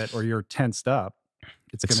force it or you're tensed up,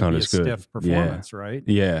 it's going to be a stiff performance, right?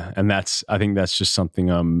 Yeah, and I think that's just something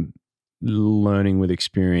I'm learning with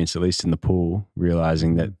experience, at least in the pool,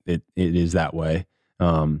 realizing that it is that way.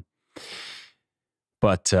 But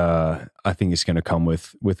I think it's going to come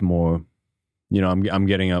with more. I'm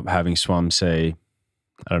getting up, having swum, say,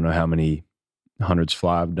 I don't know how many hundreds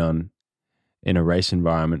fly I've done in a race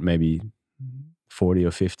environment, maybe 40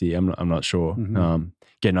 or 50. I'm not sure. Mm-hmm.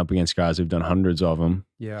 Getting up against guys who've done hundreds of them.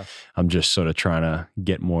 Yeah. I'm just sort of trying to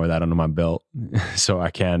get more of that under my belt so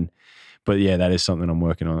I can. But yeah, that is something I'm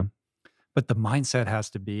working on. But the mindset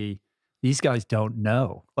has to be, these guys don't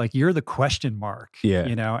know. Like, you're the question mark. Yeah.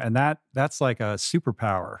 You know, and that's like a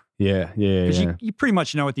superpower. Yeah. Because you pretty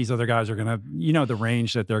much know what these other guys are going to, you know, the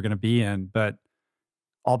range that they're going to be in, but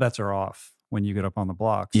all bets are off when you get up on the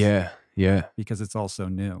blocks. Yeah. Because it's all so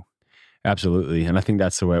new. Absolutely. And I think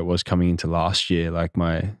that's the way it was coming into last year. Like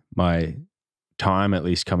my time, at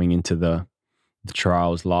least coming into the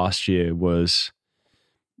trials last year, was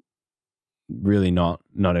really not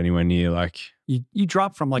anywhere near like you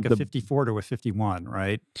dropped from like a 54 to a 51,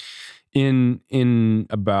 right? In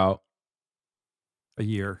about a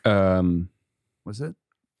year. Was it?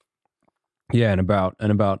 Yeah, in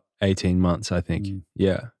about 18 months, I think.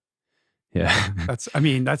 Yeah. That's like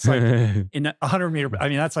in 100 meter. I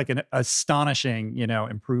mean, that's like an astonishing, you know,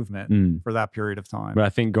 improvement for that period of time. But I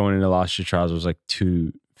think going into last year's trials was like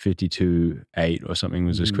 2:52.8 or something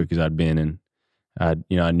was as quick as I'd been. And I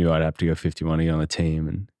knew I'd have to go 51 to get on the team.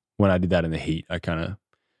 And when I did that in the heat, I kind of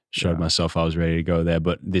showed myself I was ready to go there.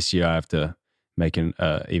 But this year I have to make an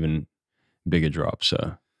even bigger drop.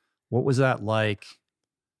 So what was that like,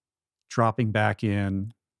 dropping back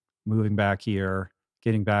in, moving back here,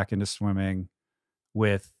 getting back into swimming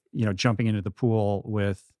with, you know, jumping into the pool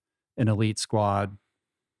with an elite squad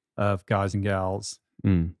of guys and gals?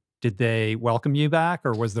 Did they welcome you back,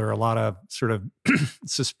 or was there a lot of sort of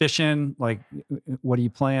suspicion? Like, what are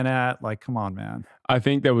you playing at? Like, come on, man. I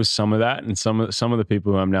think there was some of that, and some of the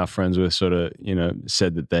people who I'm now friends with sort of, you know,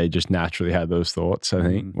 said that they just naturally had those thoughts. I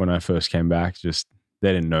think when I first came back, just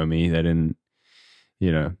they didn't know me, they didn't,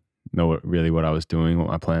 you know really what I was doing, what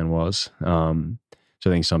my plan was. So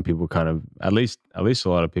I think some people kind of, at least a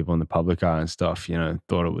lot of people in the public eye and stuff, you know,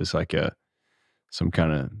 thought it was like some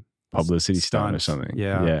kind of publicity stunt or something.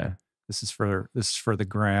 Yeah. This is for the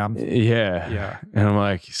gram. Yeah. And I'm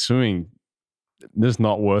like, swimming, this is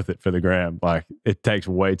not worth it for the gram. Like, it takes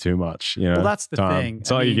way too much, you know. Well, that's the thing. It's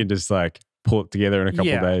not like you can just like pull it together in a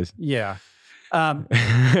couple of days. Yeah.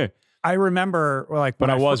 I remember, like, but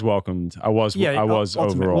I was welcomed. I was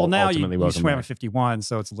overall. Well, now ultimately you swam back. at 51,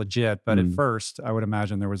 so it's legit. But at first, I would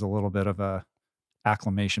imagine there was a little bit of a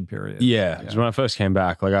acclimation period. Yeah. Because when I first came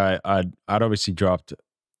back, like I'd obviously dropped.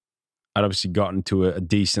 I'd obviously gotten to a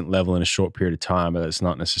decent level in a short period of time, but it's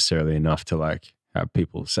not necessarily enough to like have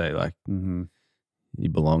people say like, you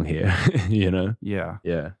belong here, you know? Yeah.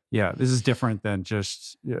 This is different than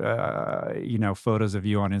just, you know, photos of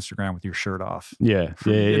you on Instagram with your shirt off. Yeah.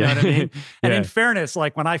 You know what I mean? And in fairness,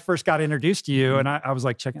 like when I first got introduced to you and I was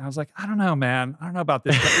like checking, I was like, I don't know, man. I don't know about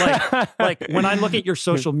this. But like when I look at your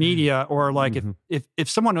social media, or like if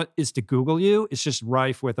someone is to Google you, it's just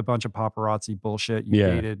rife with a bunch of paparazzi bullshit. You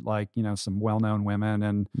dated like, you know, some well-known women,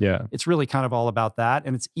 and it's really kind of all about that.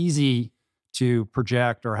 And it's easy to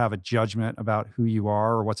project or have a judgment about who you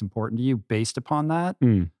are or what's important to you based upon that.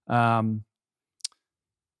 And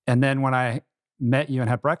then when I met you and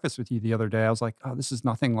had breakfast with you the other day, I was like, oh, this is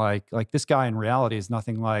nothing like this guy in reality is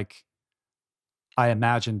nothing like I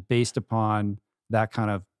imagined based upon that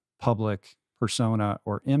kind of public persona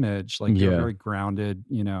or image. Like, you're very grounded,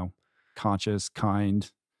 you know, conscious,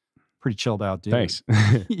 kind, pretty chilled out dude. Thanks.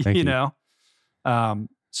 you know?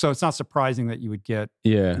 So it's not surprising that you would get,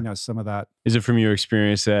 you know, some of that. Is it from your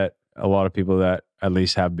experience that a lot of people that at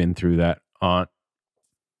least have been through that aren't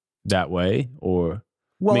that way? Or,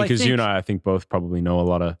 well, because you and I think both probably know a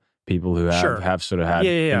lot of people who have sort of had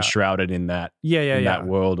been shrouded in that, that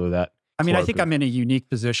world or that. I mean, I think I'm in a unique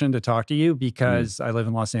position to talk to you because I live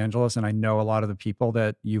in Los Angeles and I know a lot of the people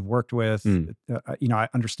that you've worked with. You know, I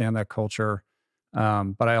understand that culture,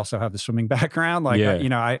 but I also have the swimming background. Like, you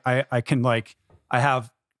know, I can like, I have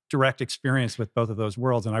direct experience with both of those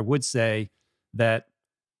worlds. And I would say that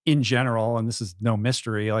in general, and this is no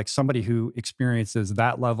mystery, like somebody who experiences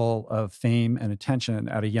that level of fame and attention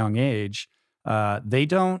at a young age, they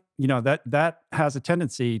don't, you know, that has a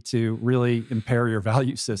tendency to really impair your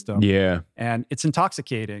value system. Yeah. And it's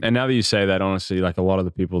intoxicating. And now that you say that, honestly, like a lot of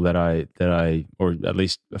the people that I, or at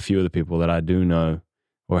least a few of the people that I do know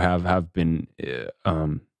or have been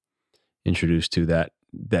introduced to that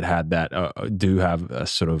had that do have a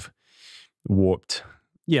sort of warped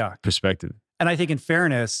perspective. And I think in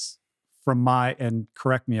fairness, and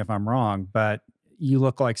correct me if I'm wrong, but you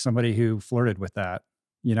look like somebody who flirted with that.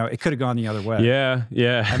 You know, it could have gone the other way. Yeah.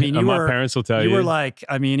 I mean, my parents will tell you. You were like,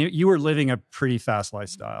 I mean, you were living a pretty fast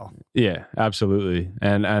lifestyle. Yeah, absolutely.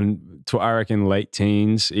 And to, I reckon late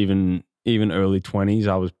teens, even early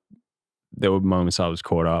 20s, there were moments I was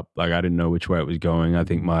caught up. Like, I didn't know which way it was going. I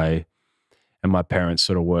think and my parents'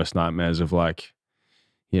 sort of worst nightmares of like,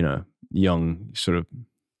 you know, young sort of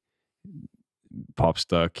pop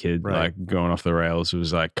star kid like going off the rails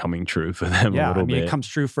was like coming true for them a little bit. It comes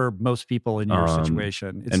true for most people in your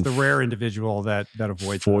situation. It's the rare individual that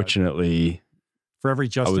avoids fortunately, that. For every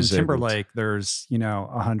Justin Timberlake, there's,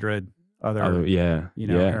 100 other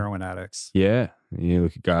heroin addicts. Yeah. You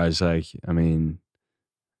look at guys like, I mean,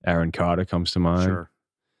 Aaron Carter comes to mind. Sure.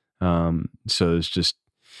 So there's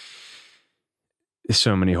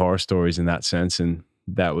so many horror stories in that sense. And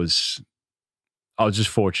I was just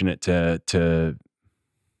fortunate to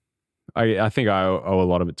I think I owe a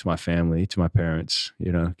lot of it to my family, to my parents,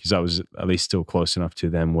 because I was at least still close enough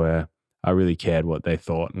to them where I really cared what they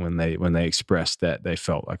thought. And when they expressed that they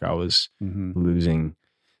felt like I was losing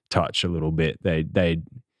touch a little bit, they'd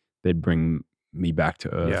bring me back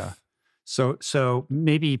to earth. Yeah. So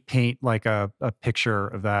maybe paint like a picture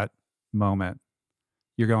of that moment.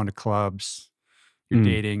 You're going to clubs, you're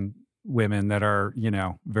dating women that are,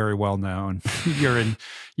 very well known.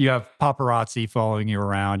 You have paparazzi following you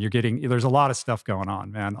around. There's a lot of stuff going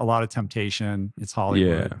on, man. A lot of temptation. It's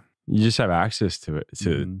Hollywood. Yeah. You just have access to it,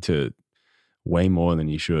 to way more than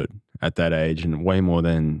you should at that age, and way more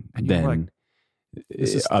than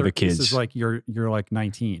other kids. This is like you're like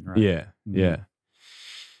 19, right? Yeah. Yeah.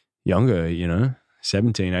 Younger,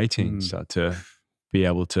 17, 18, start to be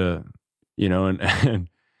able to, and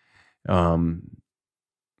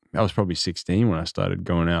I was probably 16 when I started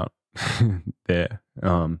going out there.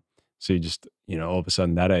 So you just, all of a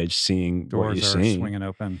sudden that age, seeing doors what you're are seeing, swinging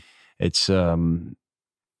open. It's,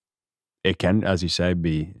 it can, as you say,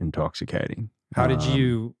 be intoxicating. How did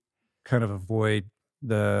you kind of avoid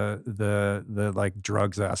the like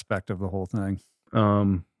drugs aspect of the whole thing?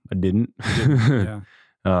 I didn't. Yeah.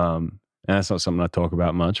 And that's not something I talk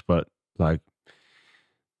about much, but like,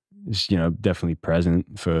 it's, definitely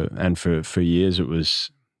present for years. It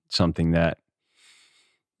was something that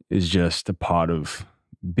is just a part of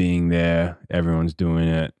being there. Everyone's doing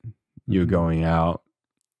it. You're going out.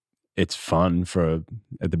 It's fun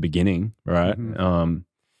at the beginning, right? And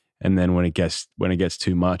then when it gets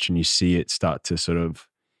too much and you see it start to sort of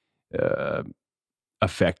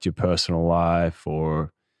affect your personal life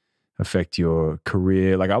or affect your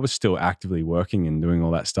career. Like I was still actively working and doing all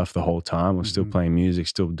that stuff the whole time. I was still playing music,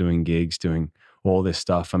 still doing gigs, doing all this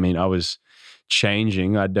stuff. I mean, I was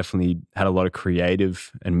changing. I definitely had a lot of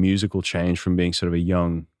creative and musical change from being sort of a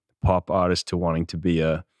young pop artist to wanting to be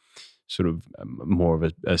a sort of more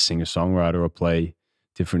of a singer-songwriter or play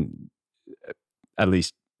different, at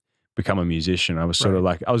least become a musician. I was sort of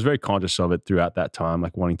like, I was very conscious of it throughout that time,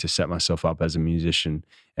 like wanting to set myself up as a musician.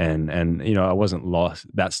 And I wasn't lost.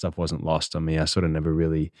 That stuff wasn't lost on me. I sort of never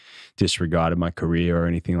really disregarded my career or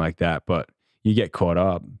anything like that, but you get caught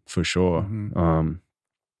up for sure.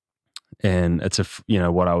 And it's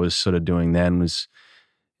what I was sort of doing then was,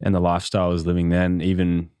 and the lifestyle I was living then,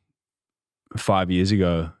 even 5 years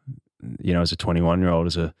ago, as a 21-year-old,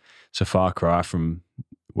 it's a far cry from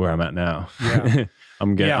where I'm at now. Yeah.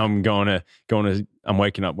 I'm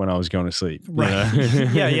waking up when I was going to sleep. Right.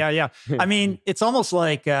 Yeah. I mean, it's almost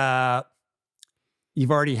like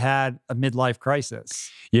you've already had a midlife crisis.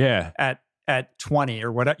 Yeah. At 20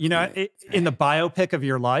 or whatever, in the biopic of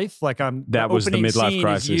your life, like that was the midlife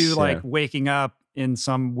crisis. You like waking up in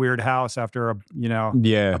some weird house after a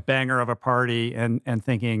banger of a party and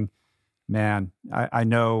thinking, man, I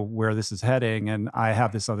know where this is heading and I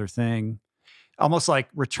have this other thing. Almost like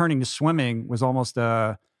returning to swimming was almost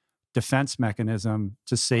a defense mechanism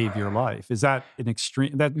to save your life. Is that an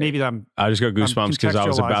extreme? That maybe I just got goosebumps because I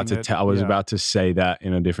was about to about to say that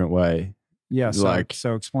in a different way. Yeah.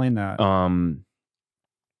 So explain that.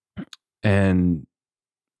 And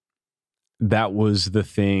that was the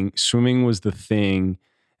thing. Swimming was the thing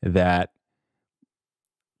that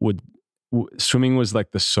swimming was like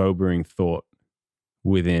the sobering thought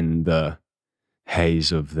within the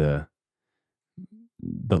haze of the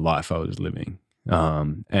life I was living,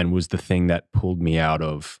 and was the thing that pulled me out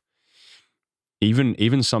of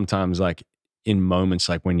even sometimes like in moments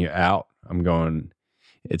like when you're out, I'm going,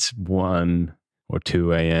 it's 1 or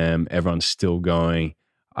 2 a.m. Everyone's still going.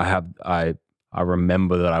 I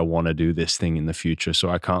remember that I want to do this thing in the future, so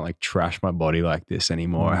I can't like trash my body like this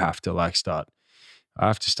anymore. I have to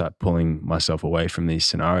start pulling myself away from these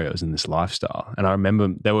scenarios and this lifestyle. And I remember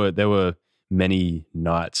there were many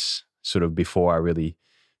nights sort of before I really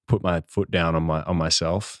put my foot down on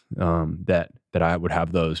myself, that I would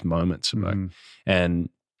have those moments. And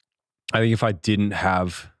I think if I didn't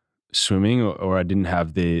have swimming or I didn't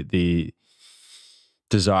have the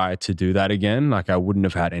desire to do that again, like I wouldn't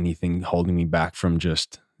have had anything holding me back from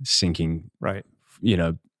just sinking, right,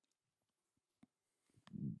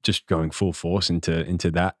 just going full force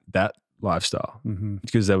into that lifestyle,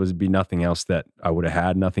 because there would be nothing else that I would have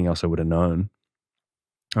had, nothing else I would have known.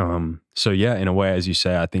 So yeah, in a way, as you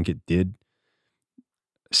say, I think it did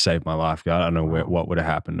save my life. God, I don't know what would have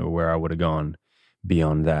happened or where I would have gone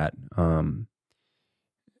beyond that.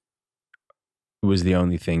 It was the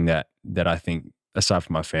only thing that I think, aside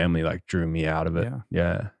from my family, like drew me out of it.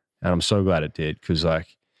 Yeah. And I'm so glad it did, because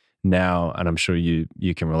like now, and I'm sure you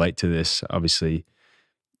can relate to this, obviously,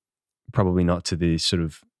 probably not to the sort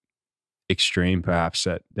of extreme perhaps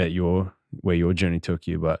that where your journey took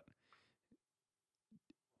you, but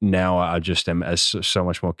now I just am so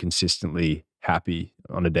much more consistently happy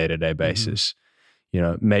on a day-to-day basis. You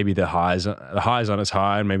know, maybe the highs aren't as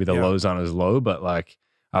high and maybe the lows aren't as low, but like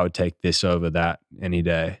I would take this over that any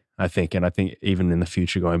day, I think. And I think even in the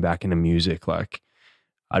future, going back into music, like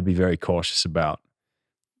I'd be very cautious about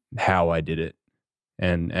how I did it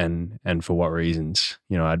and for what reasons.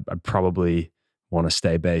 You know, I'd probably want to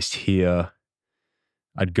stay based here.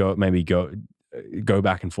 I'd go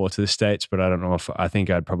back and forth to the States, but I don't know if, I think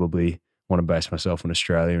I'd probably want to base myself in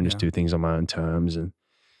Australia and just do things on my own terms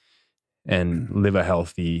and live a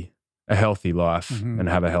healthy life and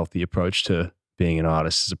have a healthy approach to being an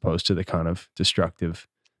artist, as opposed to the kind of destructive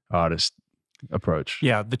artist approach.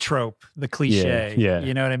 Yeah. The trope, the cliche,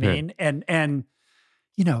 you know what I mean? Yeah. And,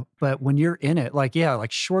 you know, but when you're in it, like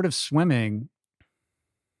short of swimming,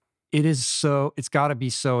 it's got to be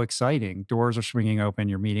so exciting. Doors are swinging open.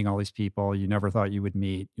 You're meeting all these people you never thought you would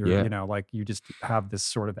meet. You know, like you just have this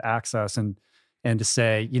sort of access and to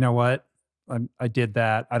say, you know what, I did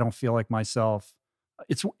that. I don't feel like myself.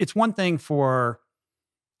 It's one thing for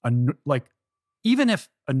even if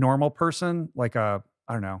a normal person, like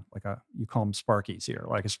you call them Sparkies here,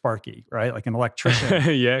 like a Sparky, right? Like an electrician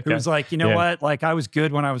who's like, you know what, like I was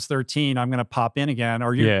good when I was 13, I'm going to pop in again.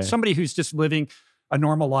 Or you're somebody who's just living a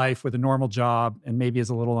normal life with a normal job and maybe is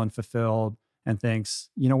a little unfulfilled and thinks,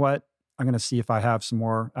 you know what, I'm going to see if I have some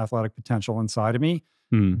more athletic potential inside of me.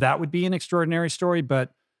 That would be an extraordinary story,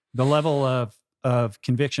 but the level of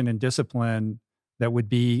conviction and discipline that would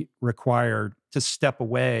be required to step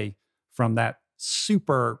away from that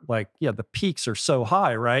super, like, the peaks are so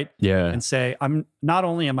high, right? Yeah. And say, not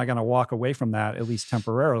only am I going to walk away from that, at least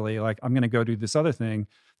temporarily, like I'm going to go do this other thing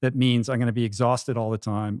that means I'm going to be exhausted all the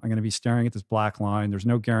time. I'm going to be staring at this black line. There's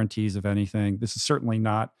no guarantees of anything. This is certainly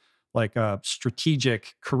not like a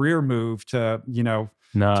strategic career move to, you know,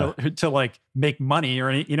 to like make money or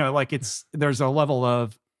any, you know, like there's a level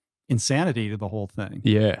of insanity to the whole thing.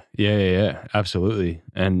 Yeah. Absolutely.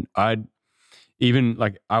 And I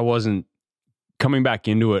wasn't coming back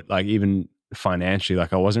into it, like even financially,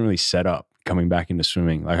 like I wasn't really set up coming back into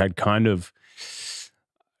swimming. Like I'd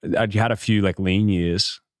had a few like lean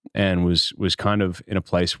years and was kind of in a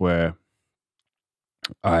place where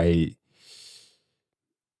it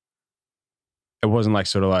wasn't like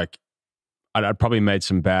sort of like, I'd probably made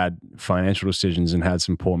some bad financial decisions and had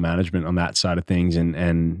some poor management on that side of things.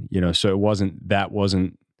 And, you know, so it wasn't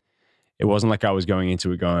like I was going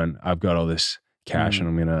into it going, I've got all this cash and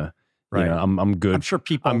I'm going to, you know, I'm good. I'm sure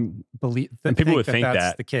people would think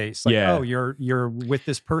that's the case. Like, oh, you're with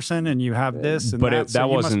this person and you have this and that.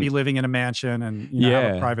 So you must be living in a mansion and you know,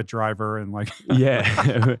 have a private driver and like.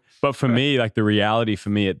 But for me, like the reality for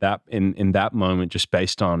me at that in that moment, just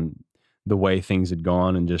based on the way things had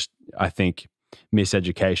gone and just I think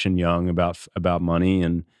miseducation young about money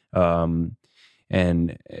and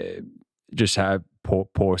just had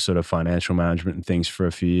poor sort of financial management and things for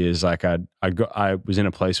a few years. Like I was in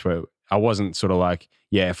a place where I wasn't sort of like,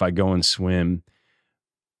 if I go and swim,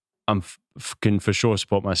 can for sure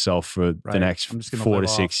support myself for the next 4 to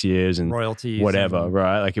 6 years and royalties, whatever,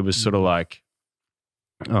 right? Like it was sort of like,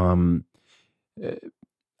 I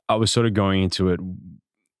was sort of going into it.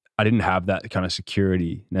 I didn't have that kind of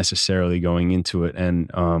security necessarily going into it,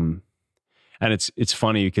 and it's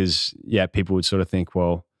funny because people would sort of think,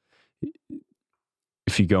 well,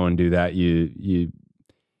 if you go and do that, you.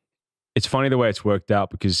 It's funny the way it's worked out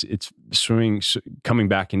because it's swimming, coming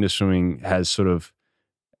back into swimming had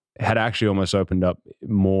actually almost opened up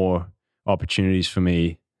more opportunities for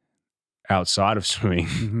me outside of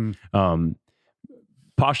swimming.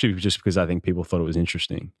 Partially just because I think people thought it was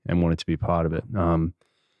interesting and wanted to be part of it.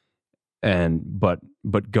 But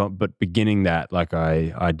beginning that, like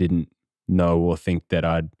I didn't know or think that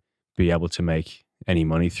I'd be able to make any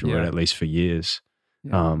money through it, at least for years.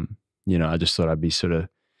 You know, I just thought I'd be sort of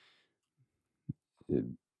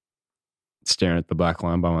staring at the black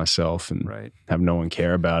line by myself and have no one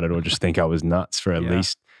care about it or just think I was nuts for at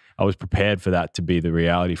least, I was prepared for that to be the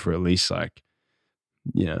reality for at least like,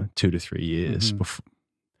 you know, 2 to 3 years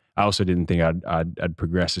I also didn't think I'd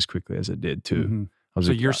progress as quickly as I did too. Mm-hmm. I was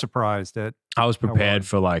So you're surprised at I was prepared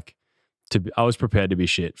for like I was prepared to be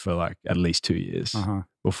shit for like at least 2 years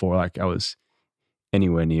before like I was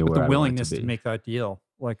anywhere near but where the I willingness wanted to be. make that deal.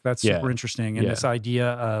 Like that's super interesting. And this idea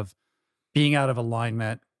of being out of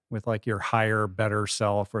alignment with like your higher, better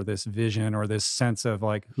self, or this vision, or this sense of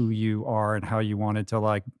like who you are and how you wanted to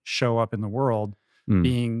like show up in the world,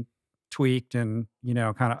 being tweaked and, you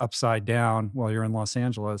know, kind of upside down while you're in Los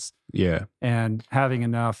Angeles. Yeah. And having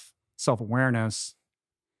enough self-awareness,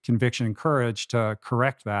 conviction, and courage to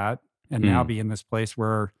correct that, and now be in this place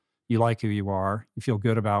where you like who you are, you feel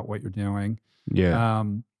good about what you're doing. Yeah.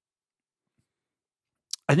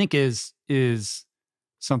 I think is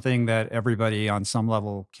something that everybody on some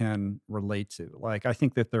level can relate to. Like, I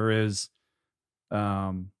think that there is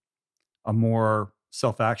a more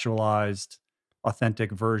self-actualized,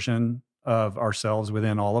 authentic version of ourselves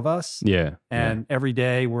within all of us. Yeah. And every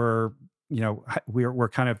day we're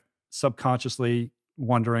kind of subconsciously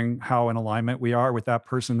wondering how in alignment we are with that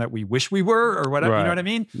person that we wish we were, or whatever. You know what I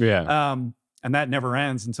mean? Yeah. And that never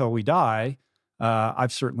ends until we die.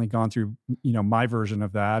 I've certainly gone through, you know, my version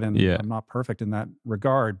of that, and I'm not perfect in that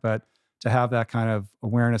regard, but to have that kind of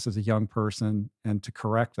awareness as a young person and to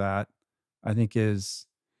correct that, I think is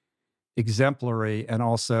exemplary, and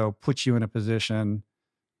also puts you in a position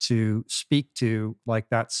to speak to like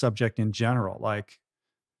that subject in general. Like,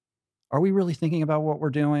 are we really thinking about what we're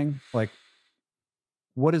doing? Like,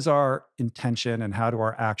 what is our intention, and how do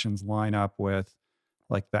our actions line up with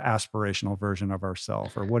like the aspirational version of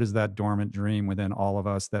ourselves? Or what is that dormant dream within all of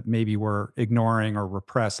us that maybe we're ignoring or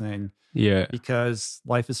repressing? Yeah. Because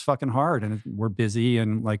life is fucking hard and we're busy,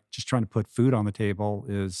 and like just trying to put food on the table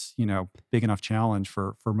is, you know, big enough challenge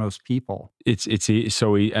for it's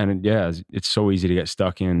so easy to get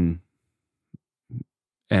stuck in.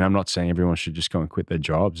 And I'm not saying everyone should just go and quit their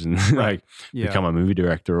jobs and like become a movie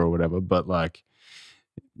director or whatever, but like,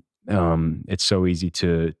 it's so easy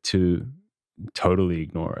to totally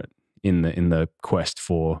ignore it in the quest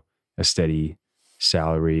for a steady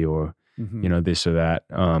salary or you know, this or that.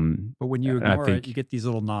 But when you ignore it, you get these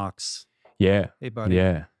little knocks. Yeah. Hey, buddy.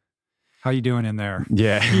 Yeah. How you doing in there?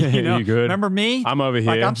 Yeah. You know, you good? Remember me? I'm over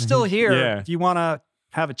here. Like, I'm still here. If you want to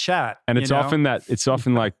have a chat. And it's often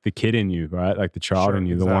like the kid in you, right? Like the child in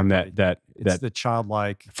you, the one that the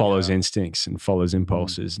childlike follows instincts and follows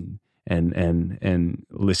impulses and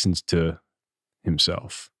listens to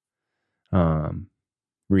himself.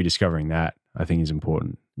 Rediscovering that, I think, is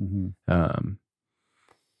important.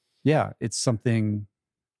 Yeah, it's something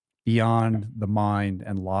beyond the mind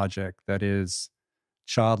and logic that is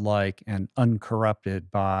childlike and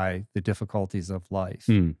uncorrupted by the difficulties of life,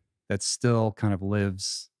 that still kind of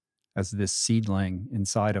lives as this seedling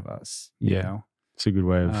inside of us. You know? It's a good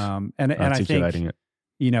way of and I think, it.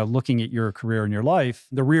 You know, looking at your career and your life,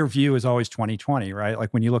 the rear view is always 2020, right?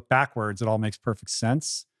 Like when you look backwards, it all makes perfect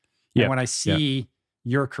sense. And when I see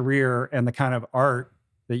your career and the kind of art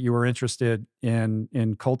that you were interested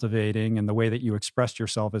in cultivating, and the way that you expressed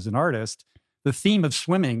yourself as an artist, the theme of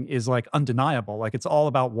swimming is like undeniable. Like it's all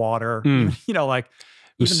about water, you know, like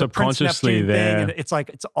even subconsciously the there. thing, and it's like,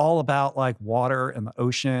 it's all about like water and the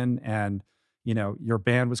ocean. And, you know, your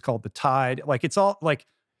band was called The Tide. Like it's all like,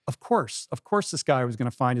 of course this guy was going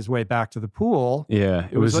to find his way back to the pool. Yeah.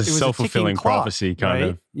 It was a self-fulfilling prophecy kind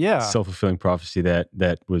of. Yeah. Self-fulfilling prophecy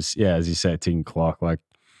that was, as you said, ticking clock. Like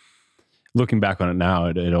looking back on it now,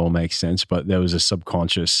 it all makes sense, but there was a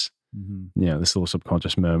subconscious, you know, this little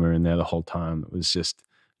subconscious murmur in there the whole time that was just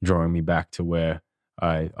drawing me back to where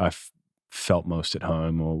I felt most at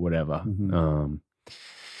home or whatever.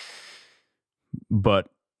 But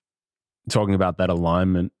talking about that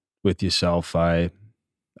alignment with yourself, I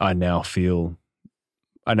now truly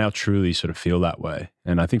sort of feel that way.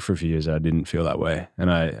 And I think for a few years I didn't feel that way. And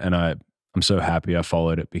I'm so happy I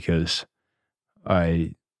followed it, because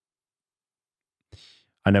I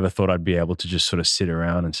never thought I'd be able to just sort of sit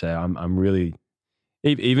around and say, I'm really,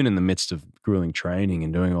 even in the midst of grueling training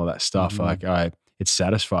and doing all that stuff, like it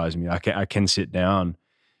satisfies me. I can sit down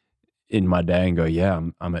in my day and go, yeah,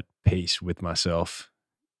 I'm at peace with myself,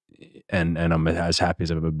 and I'm as happy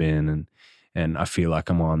as I've ever been. And I feel like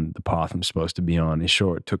I'm on the path I'm supposed to be on. And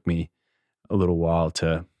sure, it took me a little while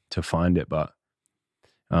to find it, but,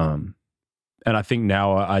 and I think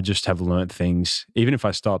now I just have learned things. Even if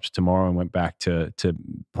I stopped tomorrow and went back to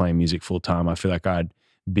playing music full time, I feel like I'd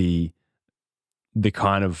be the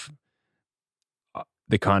kind of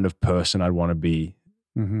person I'd want to be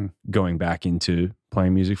going back into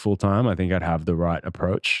playing music full time. I think I'd have the right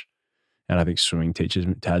approach, and I think swimming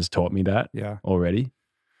has taught me that already.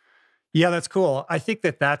 Yeah, that's cool. I think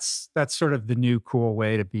that's sort of the new cool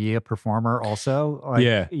way to be a performer also.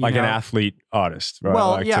 Like, like an athlete artist, right?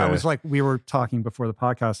 Well, like it was like we were talking before the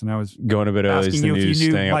podcast and I was going a bit early asking to you if you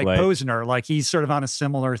knew staying Mike up late. Posner. Like he's sort of on a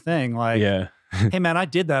similar thing. Like, hey man, I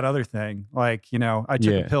did that other thing. Like, I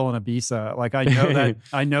took a pill in Ibiza. Like I know that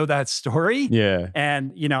I know that story. Yeah.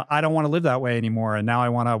 And I don't want to live that way anymore. And now I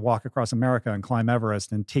want to walk across America and climb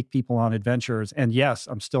Everest and take people on adventures. And yes,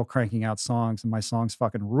 I'm still cranking out songs and my songs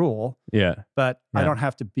fucking rule. Yeah. But I don't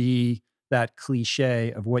have to be that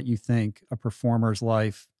cliche of what you think a performer's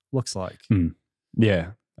life looks like.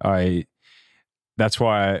 Yeah. That's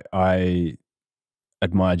why I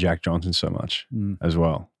admire Jack Johnson so much as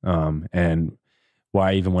well. And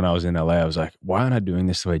why even when I was in LA, I was like, why aren't I doing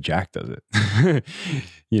this the way Jack does it?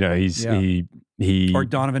 he or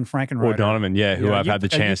Donovan Frankenreiter. Or Donovan, who I've had the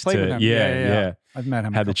chance to I've met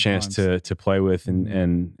him. Had the chance to play with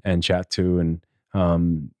and chat to, and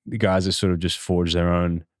the guys that sort of just forge their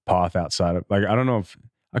own path outside of, like, I don't know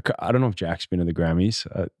if Jack's been to the Grammys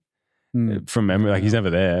from memory. Like he's never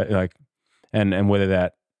there. Like, and whether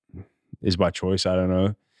that is by choice, I don't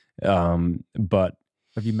know. But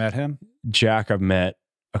have you met him? Jack, I've met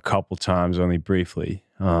a couple times, only briefly.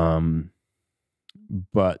 But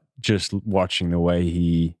just watching the way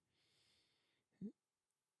he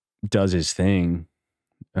does his thing,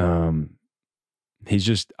 he's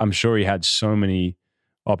just, I'm sure he had so many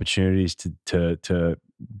opportunities to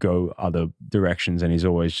go other directions, and he's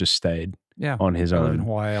always just stayed on his own in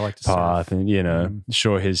Hawaii. I like to path. surf. And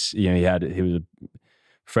sure, he was a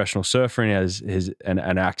professional surfer, and he has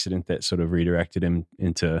an accident that sort of redirected him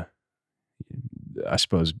into, I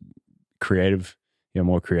suppose, creative,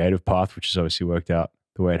 more creative path, which has obviously worked out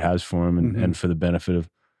the way it has for him, and for the benefit of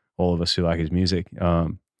all of us who like his music.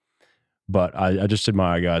 But I just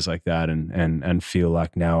admire guys like that, and feel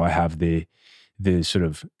like now I have the sort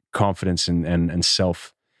of confidence and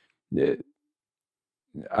self.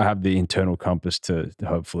 I have the internal compass to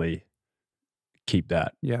hopefully keep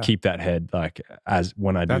that head, like, as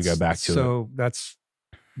when I do go back to it. So that's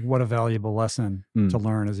what a valuable lesson to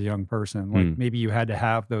learn as a young person. Like maybe you had to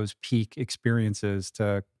have those peak experiences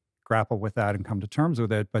to grapple with that and come to terms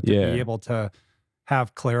with it, but to be able to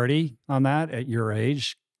have clarity on that at your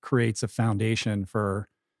age creates a foundation for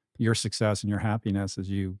your success and your happiness as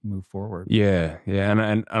you move forward. Yeah.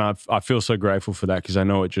 And I feel so grateful for that, because I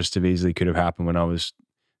know it just as easily could have happened when I was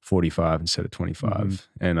 45 instead of 25.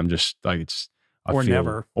 And I'm just like,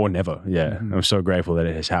 never. Yeah. I'm so grateful that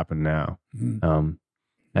it has happened now.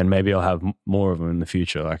 And maybe I'll have more of them in the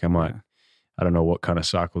future. Like I don't know what kind of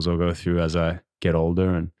cycles I'll go through as I get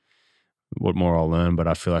older and what more I'll learn, but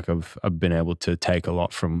I feel like I've been able to take a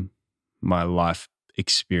lot from my life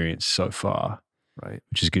experience so far. Right.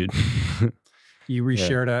 Which is good. You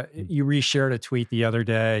reshared a tweet the other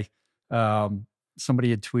day.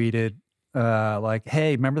 Somebody had tweeted like,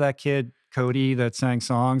 hey, remember that kid Cody that sang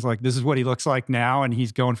songs? Like, this is what he looks like now, and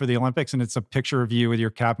he's going for the Olympics, and it's a picture of you with your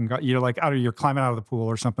cap and you're like, you're climbing out of the pool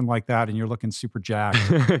or something like that, and you're looking super jacked.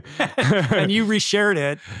 And you reshared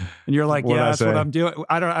it, and you're like, that's what I'm doing.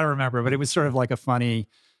 I don't remember, but it was sort of like a funny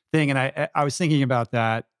thing. And I was thinking about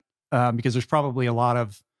that because there's probably a lot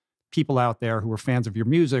of people out there who are fans of your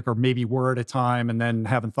music, or maybe were at a time and then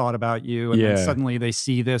haven't thought about you. And then suddenly they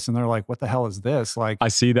see this and they're like, what the hell is this? Like, I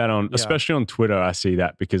see that especially on Twitter. I see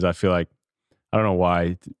that because I feel like, I don't know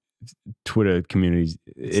why Twitter community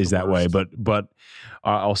is that way, but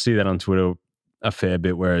I'll see that on Twitter a fair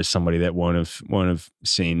bit. Whereas somebody that won't have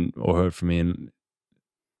seen or heard from me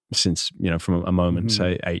since, from a moment,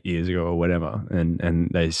 say 8 years ago or whatever, and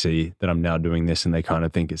they see that I'm now doing this, and they kind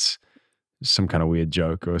of think it's some kind of weird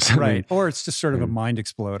joke or something. Right. Or it's just sort of a mind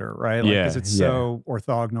exploder, right? Like, because it's so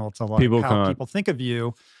orthogonal to how people think of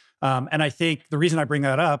you. And I think the reason I bring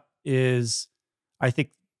that up is I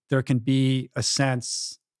think there can be a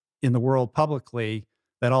sense in the world publicly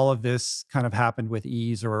that all of this kind of happened with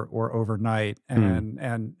ease or overnight,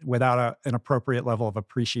 and without an appropriate level of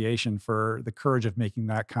appreciation for the courage of making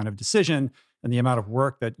that kind of decision and the amount of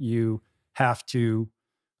work that you have to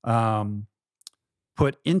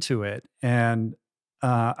put into it. And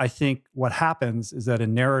I think what happens is that a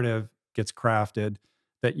narrative gets crafted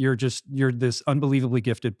that you're this unbelievably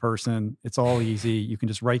gifted person. It's all easy. You can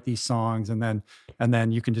just write these songs, and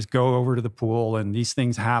then you can just go over to the pool, and these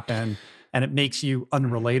things happen, and it makes you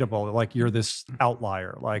unrelatable. Like you're this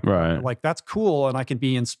outlier. Like that's cool, and I can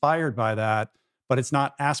be inspired by that, but it's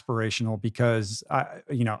not aspirational because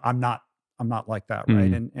I'm not like that,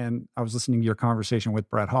 right? And I was listening to your conversation with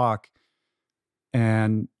Brett Hawk,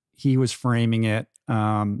 and he was framing it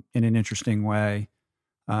in an interesting way.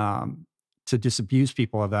 To disabuse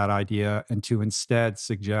people of that idea and to instead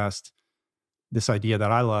suggest this idea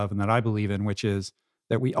that I love and that I believe in, which is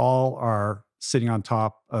that we all are sitting on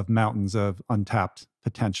top of mountains of untapped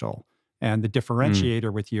potential. And the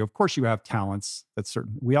differentiator with you, of course, you have talents. That's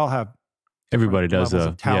certain. We all have everybody does levels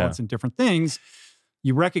of talents and different things.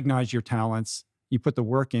 You recognize your talents. You put the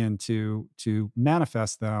work in to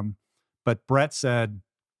manifest them. But Brett said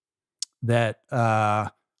that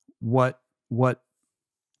what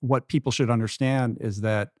people should understand is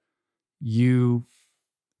that you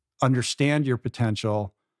understand your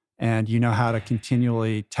potential and you know how to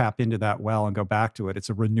continually tap into that well and go back to it. It's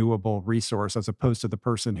a renewable resource, as opposed to the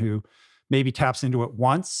person who maybe taps into it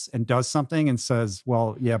once and does something and says,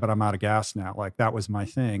 well, yeah, but I'm out of gas now. Like, that was my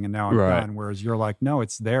thing and now I'm done. Whereas you're like, no,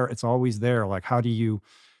 it's there. It's always there. Like, how do you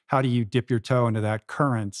dip your toe into that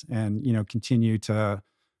current and, continue to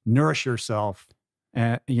nourish yourself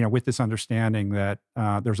and, with this understanding that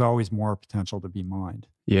there's always more potential to be mined.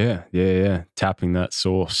 Yeah. Tapping that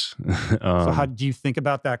source. So how do you think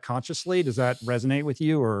about that consciously? Does that resonate with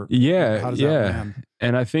you, or how does that land?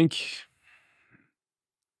 And I think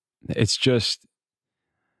it's just,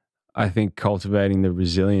 cultivating the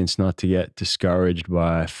resilience not to get discouraged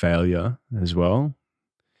by failure as well.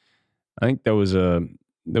 I think there was a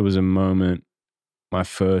moment, I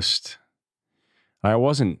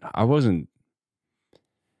wasn't,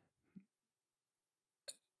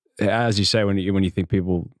 as you say, when you think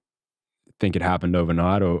people think it happened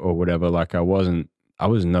overnight or whatever, like I was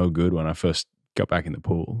no good when I first got back in the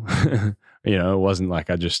pool. It wasn't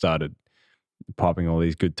like I just started popping all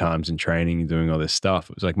these good times in training and doing all this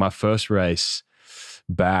stuff. It was like my first race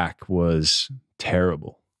back was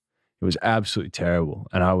terrible. It was absolutely terrible.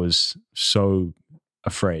 And I was so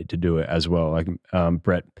afraid to do it as well. Like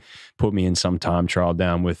Brett put me in some time trial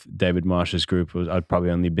down with David Marsh's group. I'd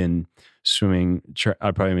probably only been swimming.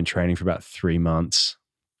 I'd probably been training for about 3 months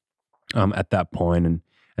at that point,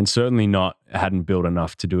 and certainly hadn't built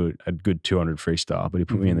enough to do a good 200 freestyle. But he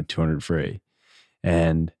put me in the 200 free,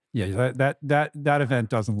 and yeah, that event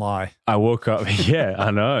doesn't lie. I woke up. Yeah,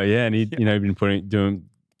 I know. Yeah, and he'd been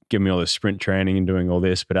giving me all this sprint training and doing all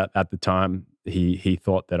this. But at the time, he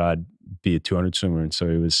thought that I'd be a 200 swimmer, and so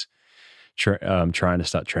he was trying to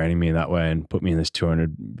start training me in that way and put me in this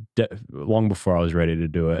 200 long before I was ready to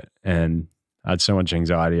do it. And I had so much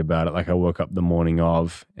anxiety about it. Like, I woke up the morning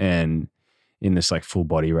of and in this like full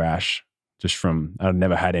body rash, just from, I'd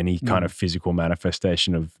never had any kind of physical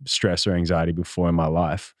manifestation of stress or anxiety before in my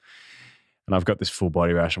life. And I've got this full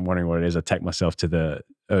body rash. I'm wondering what it is. I take myself to the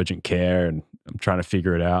urgent care and I'm trying to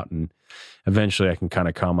figure it out. And eventually I can kind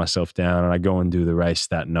of calm myself down, and I go and do the race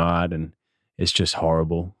that night, and it's just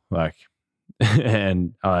horrible. Like,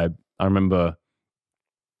 and I remember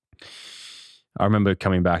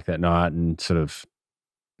coming back that night and sort of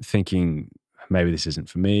thinking, maybe this isn't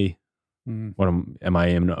for me. What am I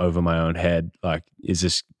in over my own head? Like, is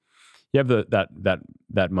this, you have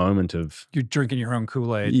that moment of, you're drinking your own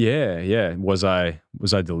Kool-Aid. Yeah. Was I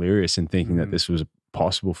delirious in thinking that this was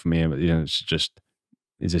possible for me? It's just,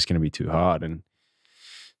 is this going to be too hard? And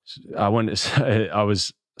I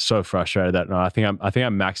was so frustrated that night. I think I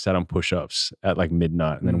maxed out on push-ups at like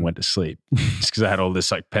midnight and then went to sleep just because I had all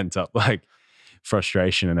this like pent up like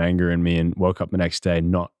frustration and anger in me, and woke up the next day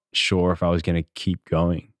not sure if I was going to keep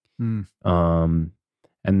going.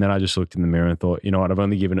 And then I just looked in the mirror and thought, you know what, I've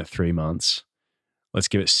only given it 3 months. Let's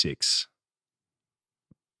give it 6.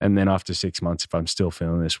 And then after 6 months, if I'm still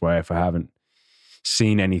feeling this way, if I haven't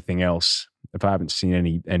seen anything else, if I haven't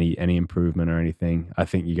seen any improvement or anything, I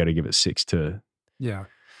think you got to give it 6 to. Yeah.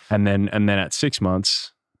 And then at 6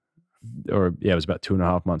 months, it was about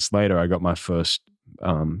 2.5 months later, I got my first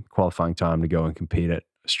qualifying time to go and compete at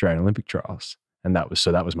Australian Olympic trials. And that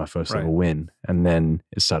was my first little win. And then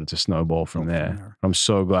it started to snowball from there. I'm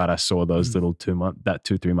so glad I saw those little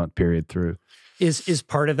 2-3 month period through. Is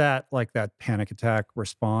part of that, like that panic attack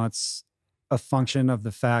response, a function of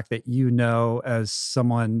the fact that as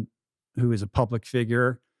someone who is a public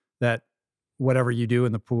figure, that whatever you do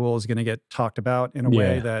in the pool is going to get talked about in a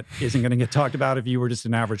way that isn't going to get talked about if you were just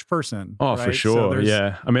an average person? Oh, right? For sure.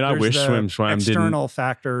 So I mean, I wish swim external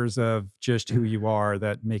factors of just who you are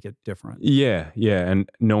that make it different. Yeah. And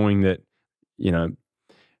knowing that,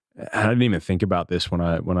 I didn't even think about this when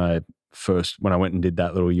I went and did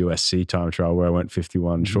that little USC time trial where I went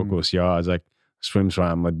 51 short course yards, like swim,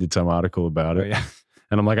 I did some article about it. Yeah.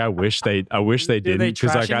 And I'm like, I wish they didn't,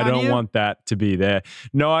 because like I don't want that to be there.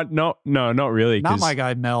 No, not really. Not my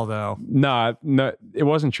guy Mel though. No, it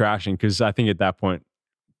wasn't trashing, because I think at that point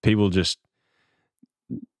people people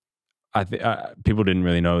didn't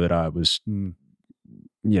really know that I was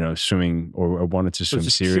swimming or wanted to swim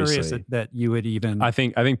just seriously. Curious that you would even. I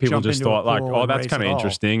think people just thought like, oh, that's kind of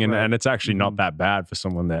interesting, and right. and it's actually not that bad for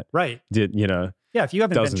someone that did Yeah, if you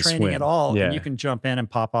haven't been training swim at all, and you can jump in and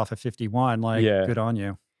pop off a 51, like good on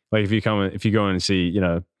you. Like if you go in and see,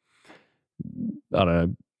 I don't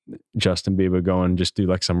know, Justin Bieber go and just do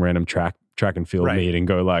like some random track and field meet and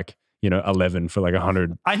go like 11 for like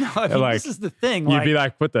 100. I know. I mean, like, this is the thing. You'd be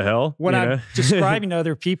like, what the hell? When I'm describing to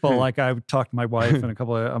other people, like I would talk to my wife and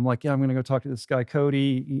I'm like, yeah, I'm going to go talk to this guy,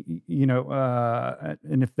 Cody,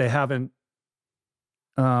 and if they haven't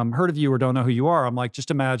heard of you or don't know who you are, I'm like,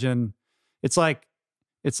 just imagine, it's like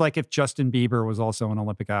if Justin Bieber was also an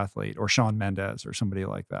Olympic athlete or Shawn Mendes or somebody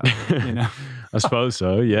like that, I suppose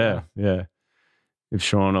so. Yeah. If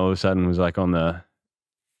Shawn all of a sudden was like on the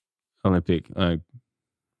Olympic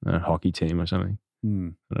hockey team or something. I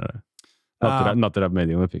don't know. Not that I've made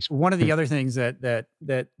the Olympics. One of the other things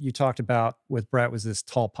that you talked about with Brett was this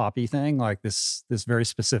tall poppy thing, like this very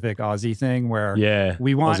specific Aussie thing where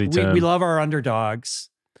we love our underdogs.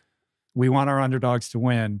 We want our underdogs to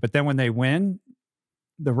win, but then when they win,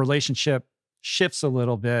 the relationship shifts a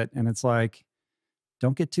little bit, and it's like,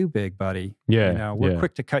 don't get too big, buddy. Yeah. We're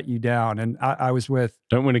quick to cut you down. And I was with...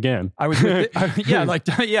 Don't win again. I was with...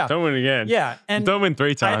 Don't win again. Yeah. And don't win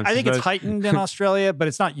 3 times. I think it's heightened in Australia, but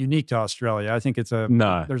it's not unique to Australia. I think it's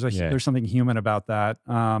there's something human about that.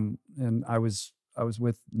 And I was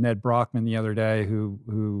with Ned Brockman the other day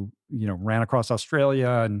who ran across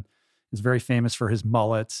Australia and is very famous for his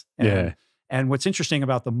mullet. And what's interesting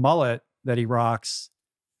about the mullet that he rocks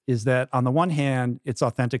is that on the one hand, it's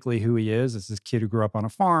authentically who he is. It's this kid who grew up on a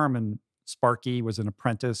farm, and Sparky was an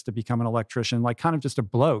apprentice to become an electrician, like kind of just a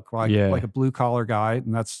bloke, like a blue collar guy.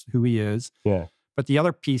 And that's who he is. Yeah. But the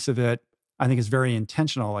other piece of it, I think, is very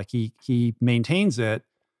intentional. Like he maintains it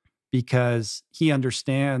because he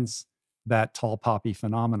understands that tall poppy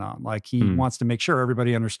phenomenon. Like he wants to make sure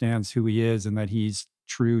everybody understands who he is and that he's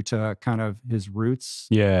true to kind of his roots.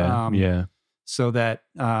 So that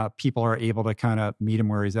people are able to kind of meet him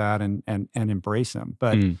where he's at and embrace him.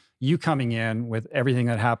 But you coming in with everything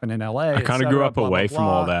that happened in LA, I kind of grew up away from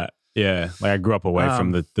all that. Yeah, like I grew up away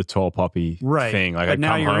from the tall poppy thing. Like but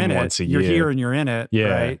I come home once a year. You're here and you're in it,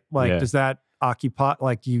 right? Like, does that occupy?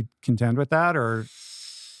 Like, you contend with that, or?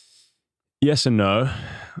 Yes and no.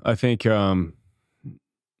 I think I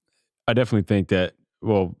definitely think that.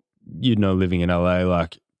 Well, living in LA,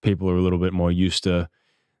 like people are a little bit more used to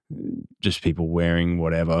just people wearing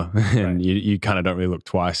whatever, and you kind of don't really look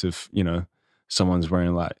twice if someone's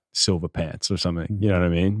wearing like silver pants or something. You know what I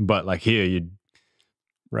mean? But like here, you'd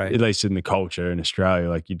at least in the culture in Australia,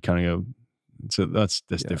 like you'd kind of go, so that's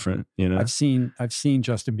different. I've seen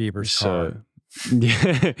Justin Bieber's car.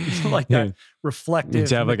 Like that reflective,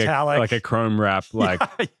 to have metallic, like a chrome wrap, like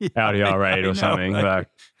Audi R8 or something. Like,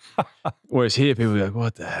 whereas here, people are like,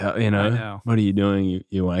 "What the hell?" What are you doing,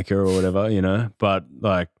 you wanker or whatever, But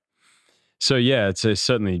like, so yeah, it's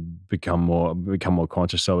certainly become more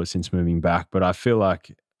conscious of it since moving back. But I feel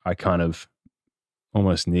like I kind of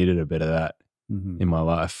almost needed a bit of that in my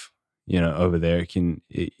life. Over there, it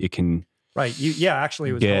can. Right.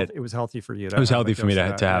 Actually, it was healthy for you. It was healthy for me to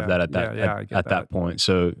have that at that point.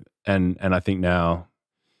 So, and I think now,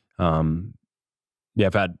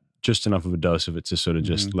 I've had just enough of a dose of it to sort of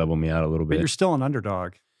just level me out a little bit. But you're still an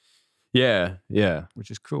underdog. Yeah.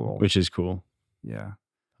 Which is cool. Yeah.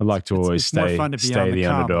 I'd like to always stay the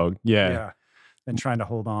underdog. Yeah. And trying to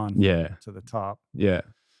hold on to the top. Yeah.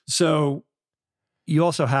 So you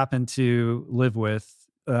also happen to live with,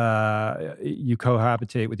 you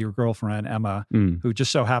cohabitate with your girlfriend, Emma, who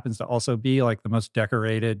just so happens to also be like the most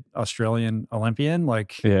decorated Australian Olympian.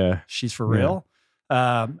 Like, she's for real.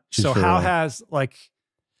 So how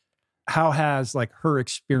has her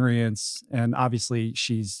experience, and obviously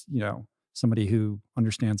she's, somebody who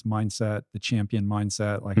understands mindset, the champion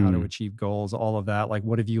mindset, like how to achieve goals, all of that. Like,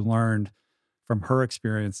 what have you learned from her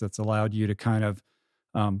experience that's allowed you to kind of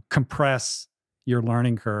compress your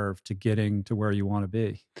learning curve to getting to where you want to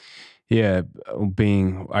be? Yeah,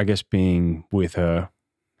 being with her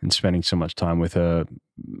and spending so much time with her.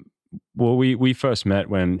 Well, we first met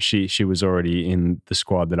when she was already in the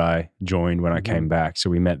squad that I joined when I came back. So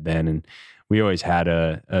we met then, and we always had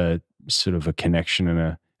a sort of a connection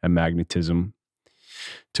and a magnetism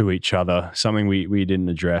to each other. Something we didn't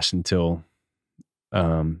address until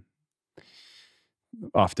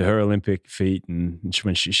after her Olympic feat, and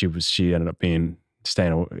when she ended up being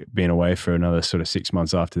away for another sort of 6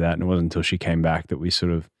 months after that, and it wasn't until she came back that we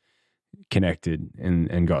sort of connected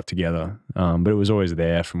and got together. But it was always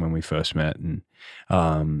there from when we first met, and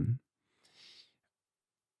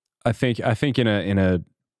I think in a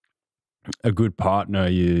a good partner,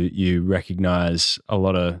 you recognize a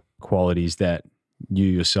lot of qualities that you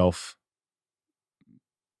yourself,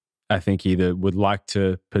 I think, either would like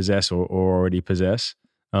to possess or already possess.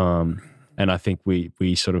 And I think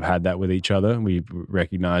we sort of had that with each other. We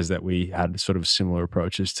recognized that we had sort of similar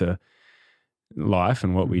approaches to life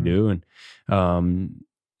and what we do. And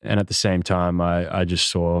at the same time, I just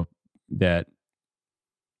saw that,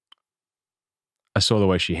 I saw the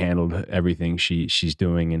way she handled everything she's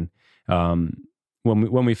doing. And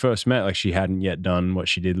when we first met, like, she hadn't yet done what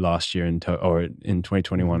she did last year in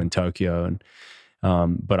 2021 in Tokyo. And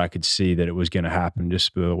but I could see that it was going to happen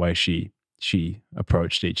just by the way she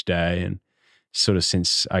approached each day. And sort of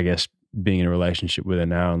since, I guess, being in a relationship with her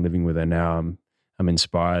now and living with her now, I'm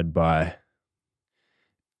inspired by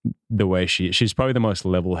the way she's probably the most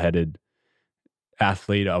level-headed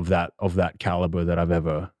athlete of that caliber that I've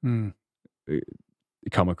ever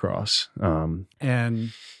come across.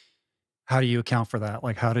 And how do you account for that?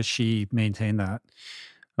 Like, how does she maintain that?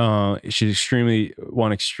 She's extremely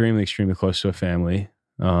close to her family,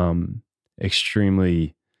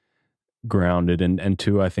 extremely grounded, and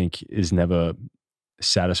two, I think, is never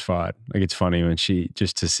satisfied. Like, it's funny when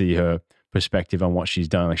just to see her perspective on what she's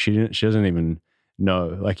done. Like, she doesn't even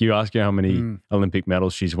know. Like, you ask her how many Olympic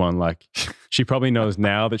medals she's won, like, she probably knows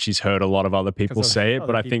now that she's heard a lot of other people say it,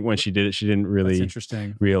 but I think when she did it, she didn't really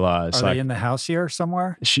realize. Are they in the house here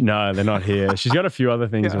somewhere? No, they're not here. She's got a few other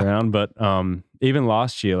things around, but even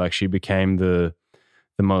last year, like, she became the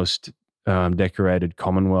most decorated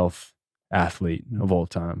Commonwealth athlete of all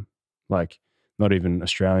time. Like, not even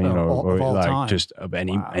Australian or like time. Just of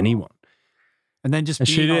anyone. And then just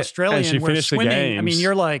being Australian, and she where finished swimming, the games. I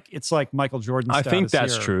mean, it's like Michael Jordan status. I think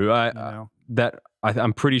that's here, true.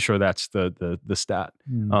 I'm pretty sure that's the stat.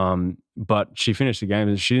 But she finished the game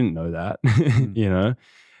and she didn't know that. You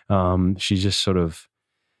know, she just sort of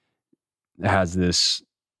has this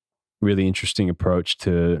really interesting approach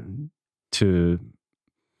to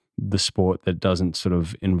the sport that doesn't sort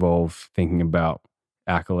of involve thinking about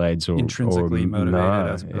accolades or intrinsically motivated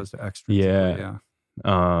as opposed to extrinsically.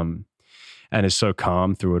 And is so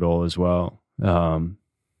calm through it all as well.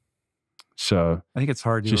 So I think it's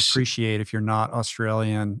hard to appreciate, if you're not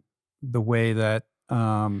Australian, the way that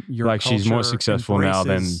your like, she's more successful now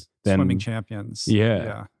than swimming champions.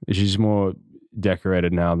 Yeah. She's more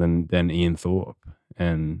decorated now than Ian Thorpe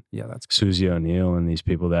and that's Susie O'Neill and these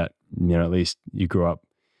people that, you know, at least you grew up,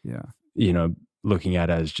 you know, looking at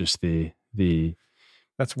as just the.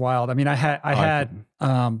 That's wild. I mean,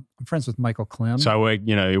 I'm friends with Michael Klim. So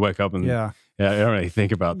you wake up and I don't really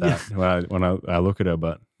think about that when I look at her,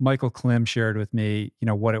 but Michael Klim shared with me, you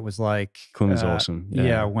know, what it was like. Klim is awesome.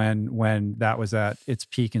 When that was at its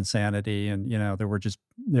peak insanity, and, you know, there were just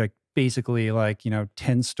like basically like, you know,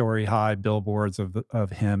 10-story high billboards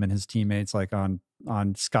of him and his teammates, like on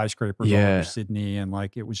skyscrapers all over Sydney, and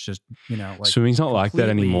like it was just, you know, like swimming's not like that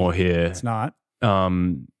anymore here. It's not.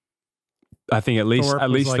 I think at least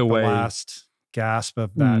like the way, last gasp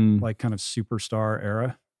of that like kind of superstar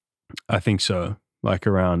era. I think so. Like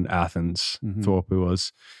around Athens, Ian Thorpe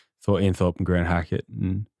and Grant Hackett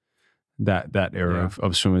and that era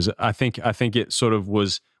of swimmers. I think it sort of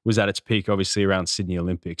was at its peak, obviously, around Sydney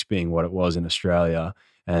Olympics being what it was in Australia,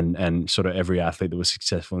 and sort of every athlete that was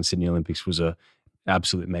successful in Sydney Olympics was a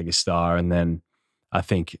absolute megastar. And then I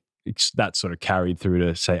think that sort of carried through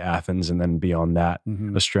to, say, Athens, and then beyond that,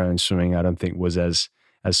 Australian swimming, I don't think was as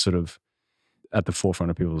sort of at the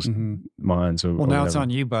forefront of people's minds. Or now it's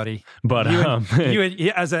on you, buddy. But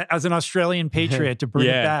you as an Australian patriot, to bring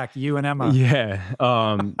it back, you and Emma.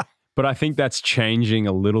 But I think that's changing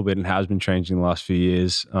a little bit and has been changing the last few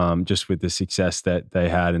years, just with the success that they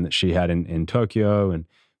had and that she had in Tokyo, and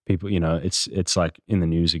people, you know, it's like in the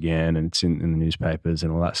news again, and it's in the newspapers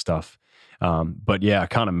and all that stuff. But I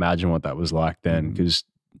can't imagine what that was like then, because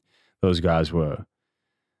those guys were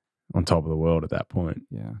on top of the world at that point.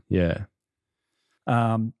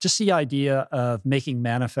 Just the idea of making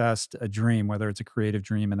manifest a dream, whether it's a creative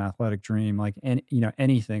dream, an athletic dream, like, and you know,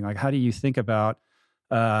 anything. Like, how do you think about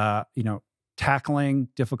you know, tackling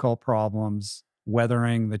difficult problems,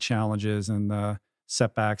 weathering the challenges and the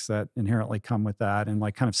setbacks that inherently come with that, and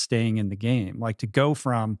like kind of staying in the game, like to go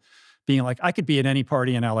from being like, I could be at any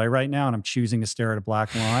party in LA right now and I'm choosing to stare at a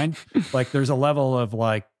black line. Like, there's a level of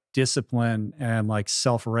like discipline and like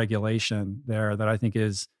self-regulation there that I think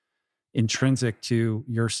is intrinsic to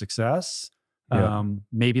your success.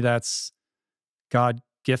 Maybe that's God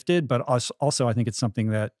gifted, but also I think it's something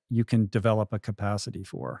that you can develop a capacity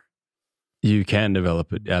for. You can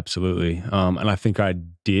develop it, absolutely. And I think I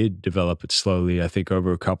did develop it slowly. I think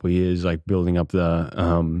over a couple of years, like building up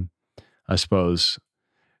the, I suppose,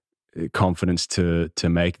 confidence to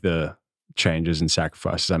make the changes and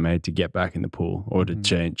sacrifices I made to get back in the pool or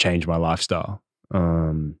to change my lifestyle.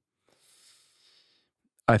 I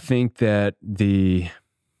think that the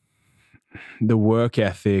work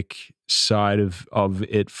ethic side of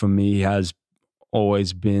it for me has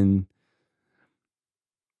always been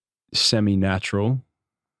semi-natural.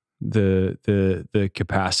 The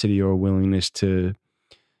capacity or willingness to,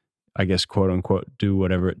 I guess, quote unquote, do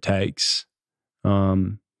whatever it takes,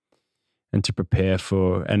 and to prepare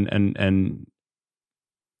for and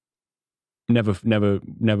never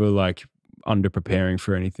like under preparing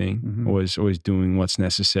for anything. Always doing what's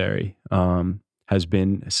necessary. Has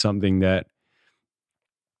been something that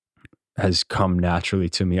has come naturally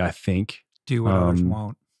to me, I think. Do what others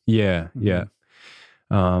won't. Yeah.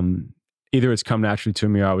 Either it's come naturally to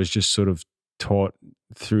me, or I was just sort of taught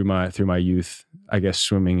through my youth, I guess,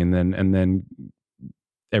 swimming, and then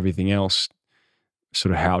everything else,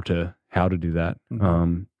 sort of how to do that.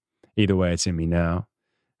 Either way, it's in me now.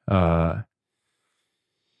 And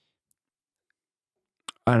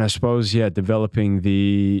I suppose, developing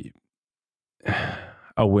the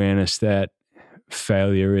awareness that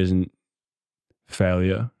failure isn't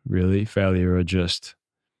failure, really. Failure are just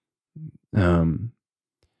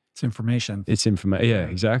it's information. It's information. Yeah,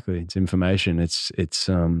 exactly. It's information. It's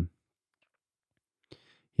a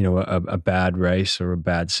bad race or a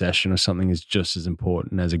bad session or something is just as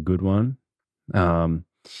important as a good one. And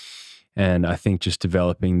I think just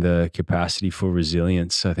developing the capacity for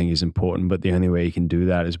resilience, I think, is important. But the only way you can do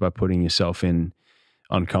that is by putting yourself in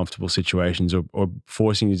uncomfortable situations or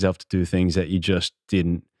forcing yourself to do things that you just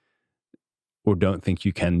didn't or don't think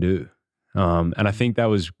you can do. And I think that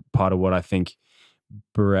was part of what I think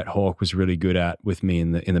Brett Hawke was really good at with me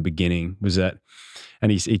in the beginning, was that, and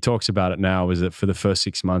he talks about it now, was that for the first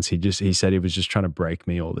 6 months, he said he was just trying to break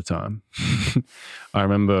me all the time. I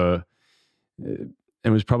remember it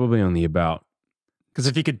was probably only about, because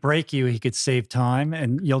if he could break you, he could save time,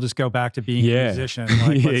 and you'll just go back to being a musician.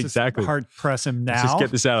 Like, let's exactly. Just hard press him now. Let's just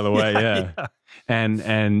get this out of the way. Yeah.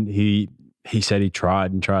 And he said he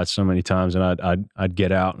tried so many times, and I'd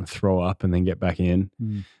get out and throw up and then get back in.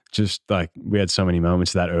 Just like, we had so many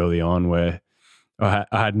moments that early on where I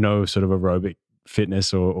had no sort of aerobic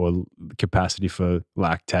fitness or capacity for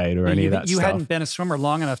lactate or any of that stuff. You hadn't been a swimmer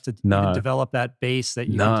long enough to even develop that base that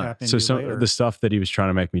you can tap into later. The stuff that he was trying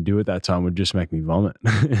to make me do at that time would just make me vomit.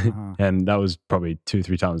 And that was probably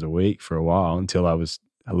 2-3 times a week for a while until I was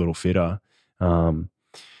a little fitter. I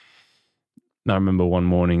remember one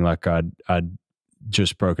morning, like I'd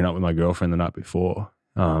just broken up with my girlfriend the night before.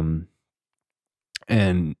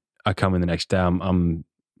 And I come in the next day, I'm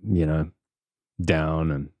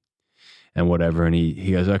down and whatever. And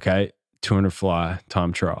he goes, okay, 200 fly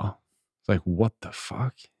time trial. It's like, what the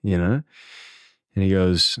fuck, And he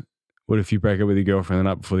goes, what if you break up with your girlfriend the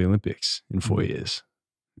night before the Olympics in 4 years?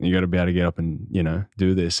 You got to be able to get up and,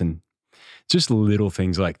 do this. And just little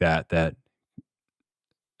things like that,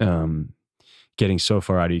 getting so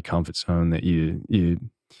far out of your comfort zone that you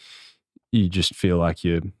just feel like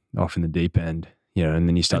you're off in the deep end, and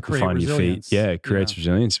then you start to find your feet. Yeah, it creates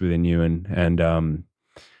resilience within you. And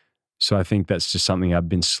so I think that's just something I've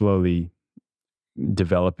been slowly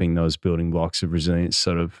developing, those building blocks of resilience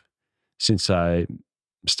sort of since I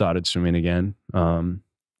started swimming again.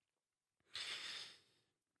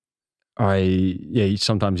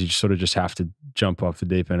 Sometimes you sort of just have to jump off the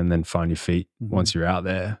deep end and then find your feet once you're out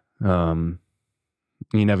there. You're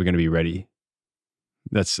never going to be ready.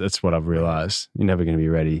 That's what I've realized. You're never going to be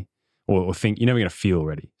ready or think you're never going to feel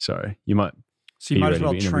ready. Sorry. You might as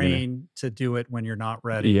well train to do it when you're not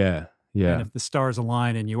ready. Yeah. Yeah. And if the stars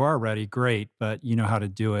align and you are ready, great. But you know how to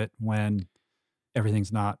do it when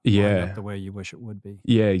everything's not lined up the way you wish it would be.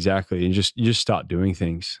 Yeah, exactly. And you just start doing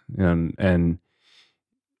things. And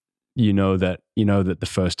you know that the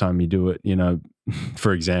first time you do it,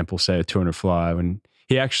 for example, say a 200 fly, when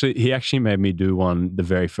he actually made me do one the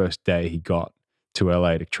very first day he got to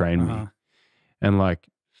LA to train me. And like,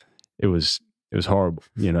 it was horrible.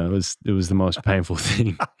 It was the most painful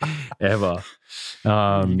thing ever.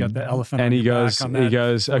 You got the elephant. And he goes,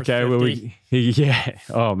 okay, well,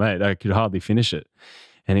 oh mate, I could hardly finish it.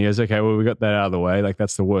 And he goes, okay, well, we got that out of the way. Like,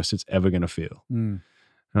 that's the worst it's ever going to feel. And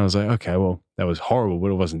I was like, okay, well, that was horrible, but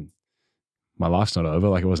it wasn't, my life's not over.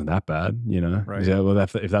 Like, it wasn't that bad, Right. Yeah, well,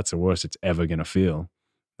 if that's the worst it's ever going to feel,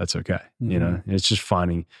 that's okay. It's just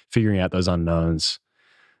figuring out those unknowns,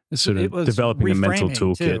 sort of developing the mental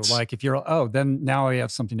toolkits. Too. Like, if you're, then now I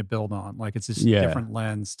have something to build on. Like, it's this different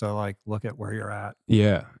lens to like look at where you're at.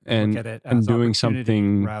 Yeah. And look at it as doing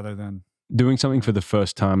something rather than doing something for the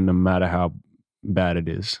first time, no matter how bad it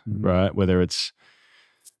is, right? Whether it's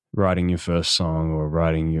writing your first song or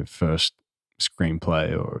writing your first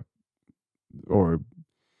screenplay or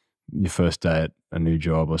your first day at a new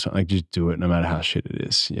job or something. Like, just do it no matter how shit it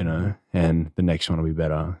is, you know, and the next one will be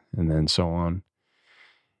better, and then so on.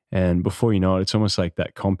 And before you know it, it's almost like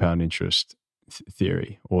that compound interest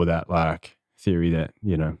theory, or that like theory that,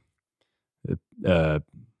 you know,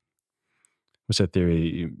 what's that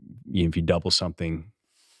theory? If you double something,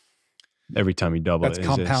 every time you double that's it,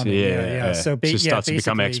 compounding. Yeah. So it just starts to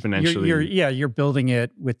become exponentially. You're building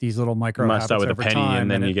it with these little micro You might habits start with a over penny, time,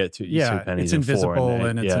 and then you get to two pennies, it's invisible and 4,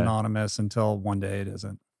 and it's anonymous until one day it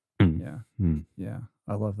isn't. Yeah,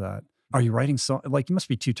 I love that. Are you writing song? Like, you must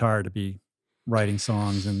be too tired to be writing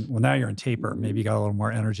songs, and well, now you're in taper. Maybe you got a little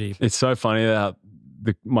more energy. It's so funny that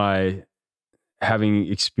my having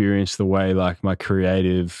experienced the way like my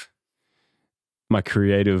creative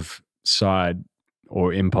side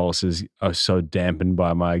or impulses are so dampened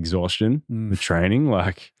by my exhaustion with training.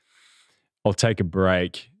 Like, I'll take a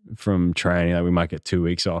break from training. Like, we might get 2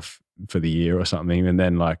 weeks off for the year or something, and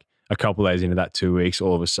then like a couple of days into that 2 weeks,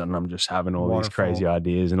 all of a sudden I'm just having all these crazy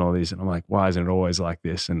ideas and all these, and I'm like, why isn't it always like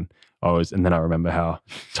this? And then I remember how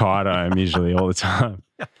tired I am usually all the time.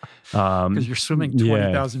 Because you're swimming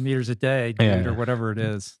 20,000 meters a day, dude, or whatever it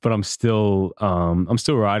is. But I'm still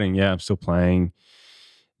writing. Yeah, I'm still playing.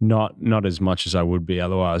 Not as much as I would be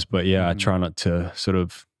otherwise, but yeah, I try not to sort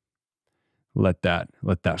of let that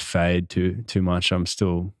fade too much. I'm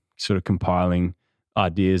still sort of compiling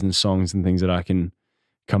ideas and songs and things that I can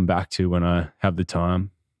come back to when I have the time.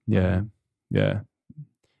 Yeah.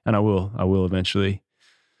 And I will eventually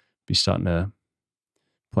be starting to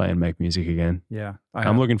play and make music again. Yeah.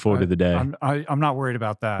 I'm looking forward to the day. I'm not worried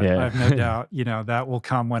about that. Yeah. I have no doubt, you know, that will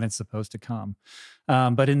come when it's supposed to come.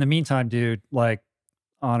 But in the meantime, dude, like,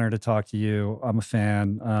 honor to talk to you. I'm a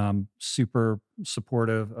fan, super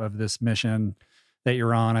supportive of this mission that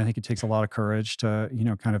you're on. I think it takes a lot of courage to, you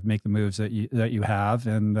know, kind of make the moves that you have.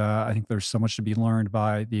 And I think there's so much to be learned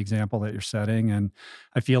by the example that you're setting. And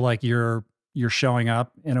I feel like you're showing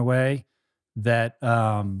up in a way that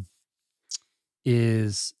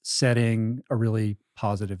is setting a really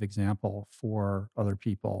positive example for other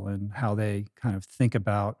people and how they kind of think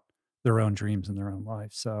about their own dreams in their own life.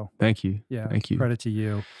 So thank you. Yeah. Thank you. Credit to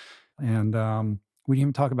you. And we didn't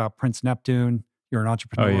even talk about Prince Neptune. You're an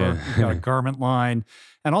entrepreneur. Oh, yeah. You've got a garment line.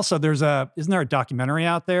 And also isn't there a documentary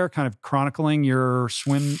out there kind of chronicling your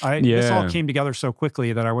swim? This all came together so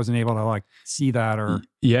quickly that I wasn't able to like see that or.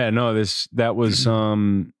 Yeah, no, that was,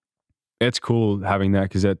 it's cool having that,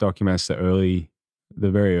 because that documents the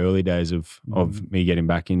very early days of me getting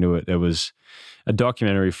back into it. There was a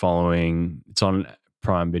documentary it's on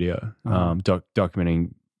Prime Video,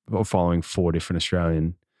 documenting or following 4 different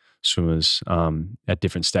Australian swimmers at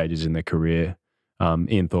different stages in their career.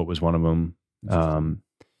 Ian Thorpe was one of them,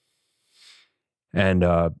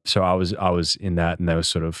 so I was in that, and they were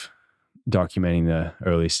sort of documenting the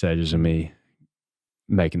early stages of me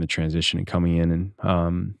making the transition and coming in,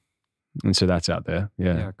 and so that's out there.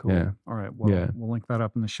 Yeah, cool. Yeah. All right, well, we'll link that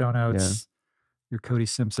up in the show notes. Yeah. You're Cody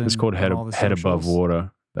Simpson. It's called Head Above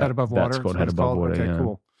Water. Head Above Water. That's called Head Above Water. Okay, yeah.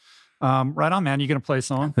 Cool. Right on, man. You gonna play a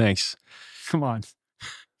song? Thanks. Come on.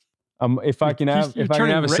 If I can have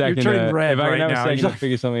a second, to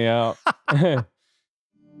figure something out.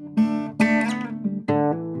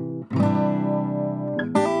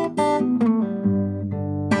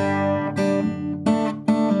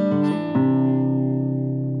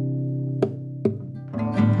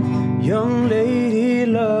 Young lady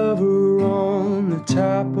lover on the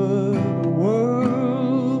top of the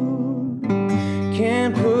world,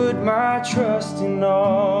 can't put my trust in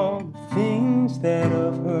all the things that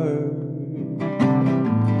I've heard.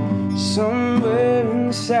 Somewhere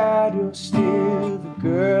inside you're still the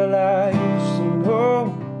girl I used to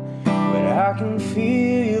know, but I can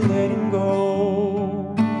feel you letting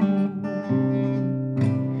go.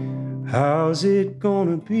 How's it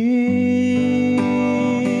gonna be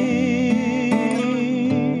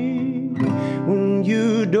when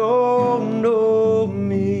you don't know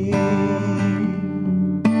me?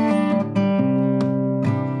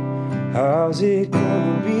 How's it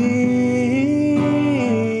gonna be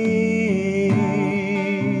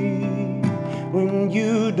when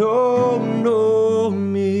you don't know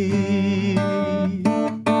me?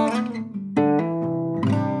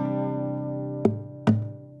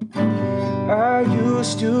 I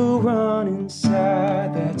used to run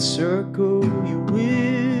inside that circle you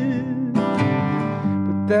with,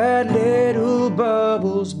 but that little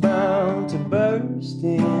bubble's bound to burst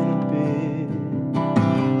in a bit.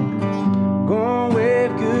 Gonna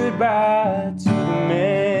wave goodbye to the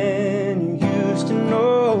man you used to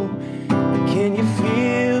know. Can you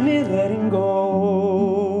feel me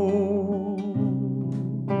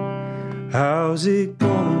it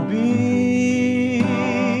gonna be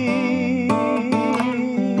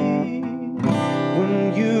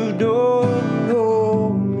when you don't know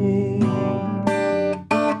me?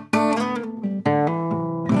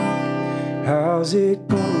 How's it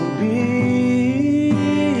gonna be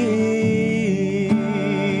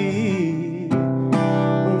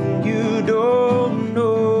when you don't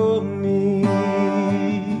know me?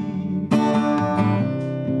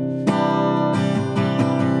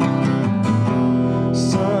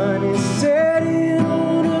 Sun is setting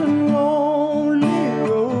on a lonely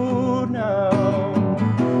road now.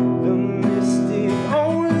 The mystic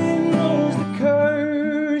only knows the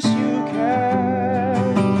curse you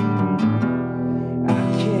carry. I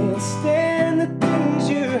can't stand the things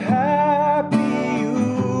you're happy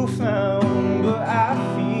you found, but I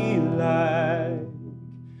feel like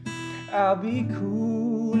I'll be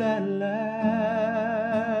cool at last,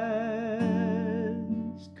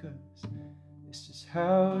 'cause it's just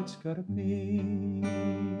how it's gotta be.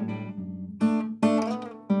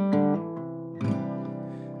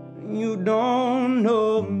 You don't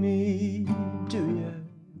know me, do you?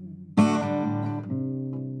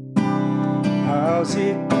 How's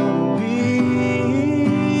it gonna be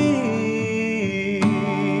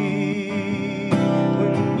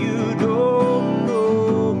when you don't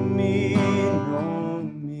know me,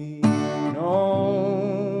 no.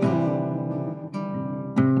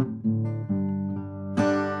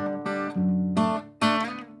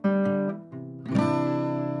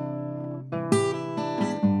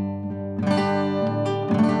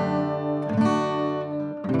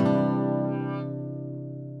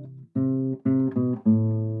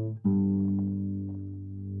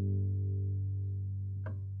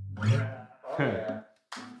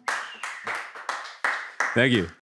 Thank you.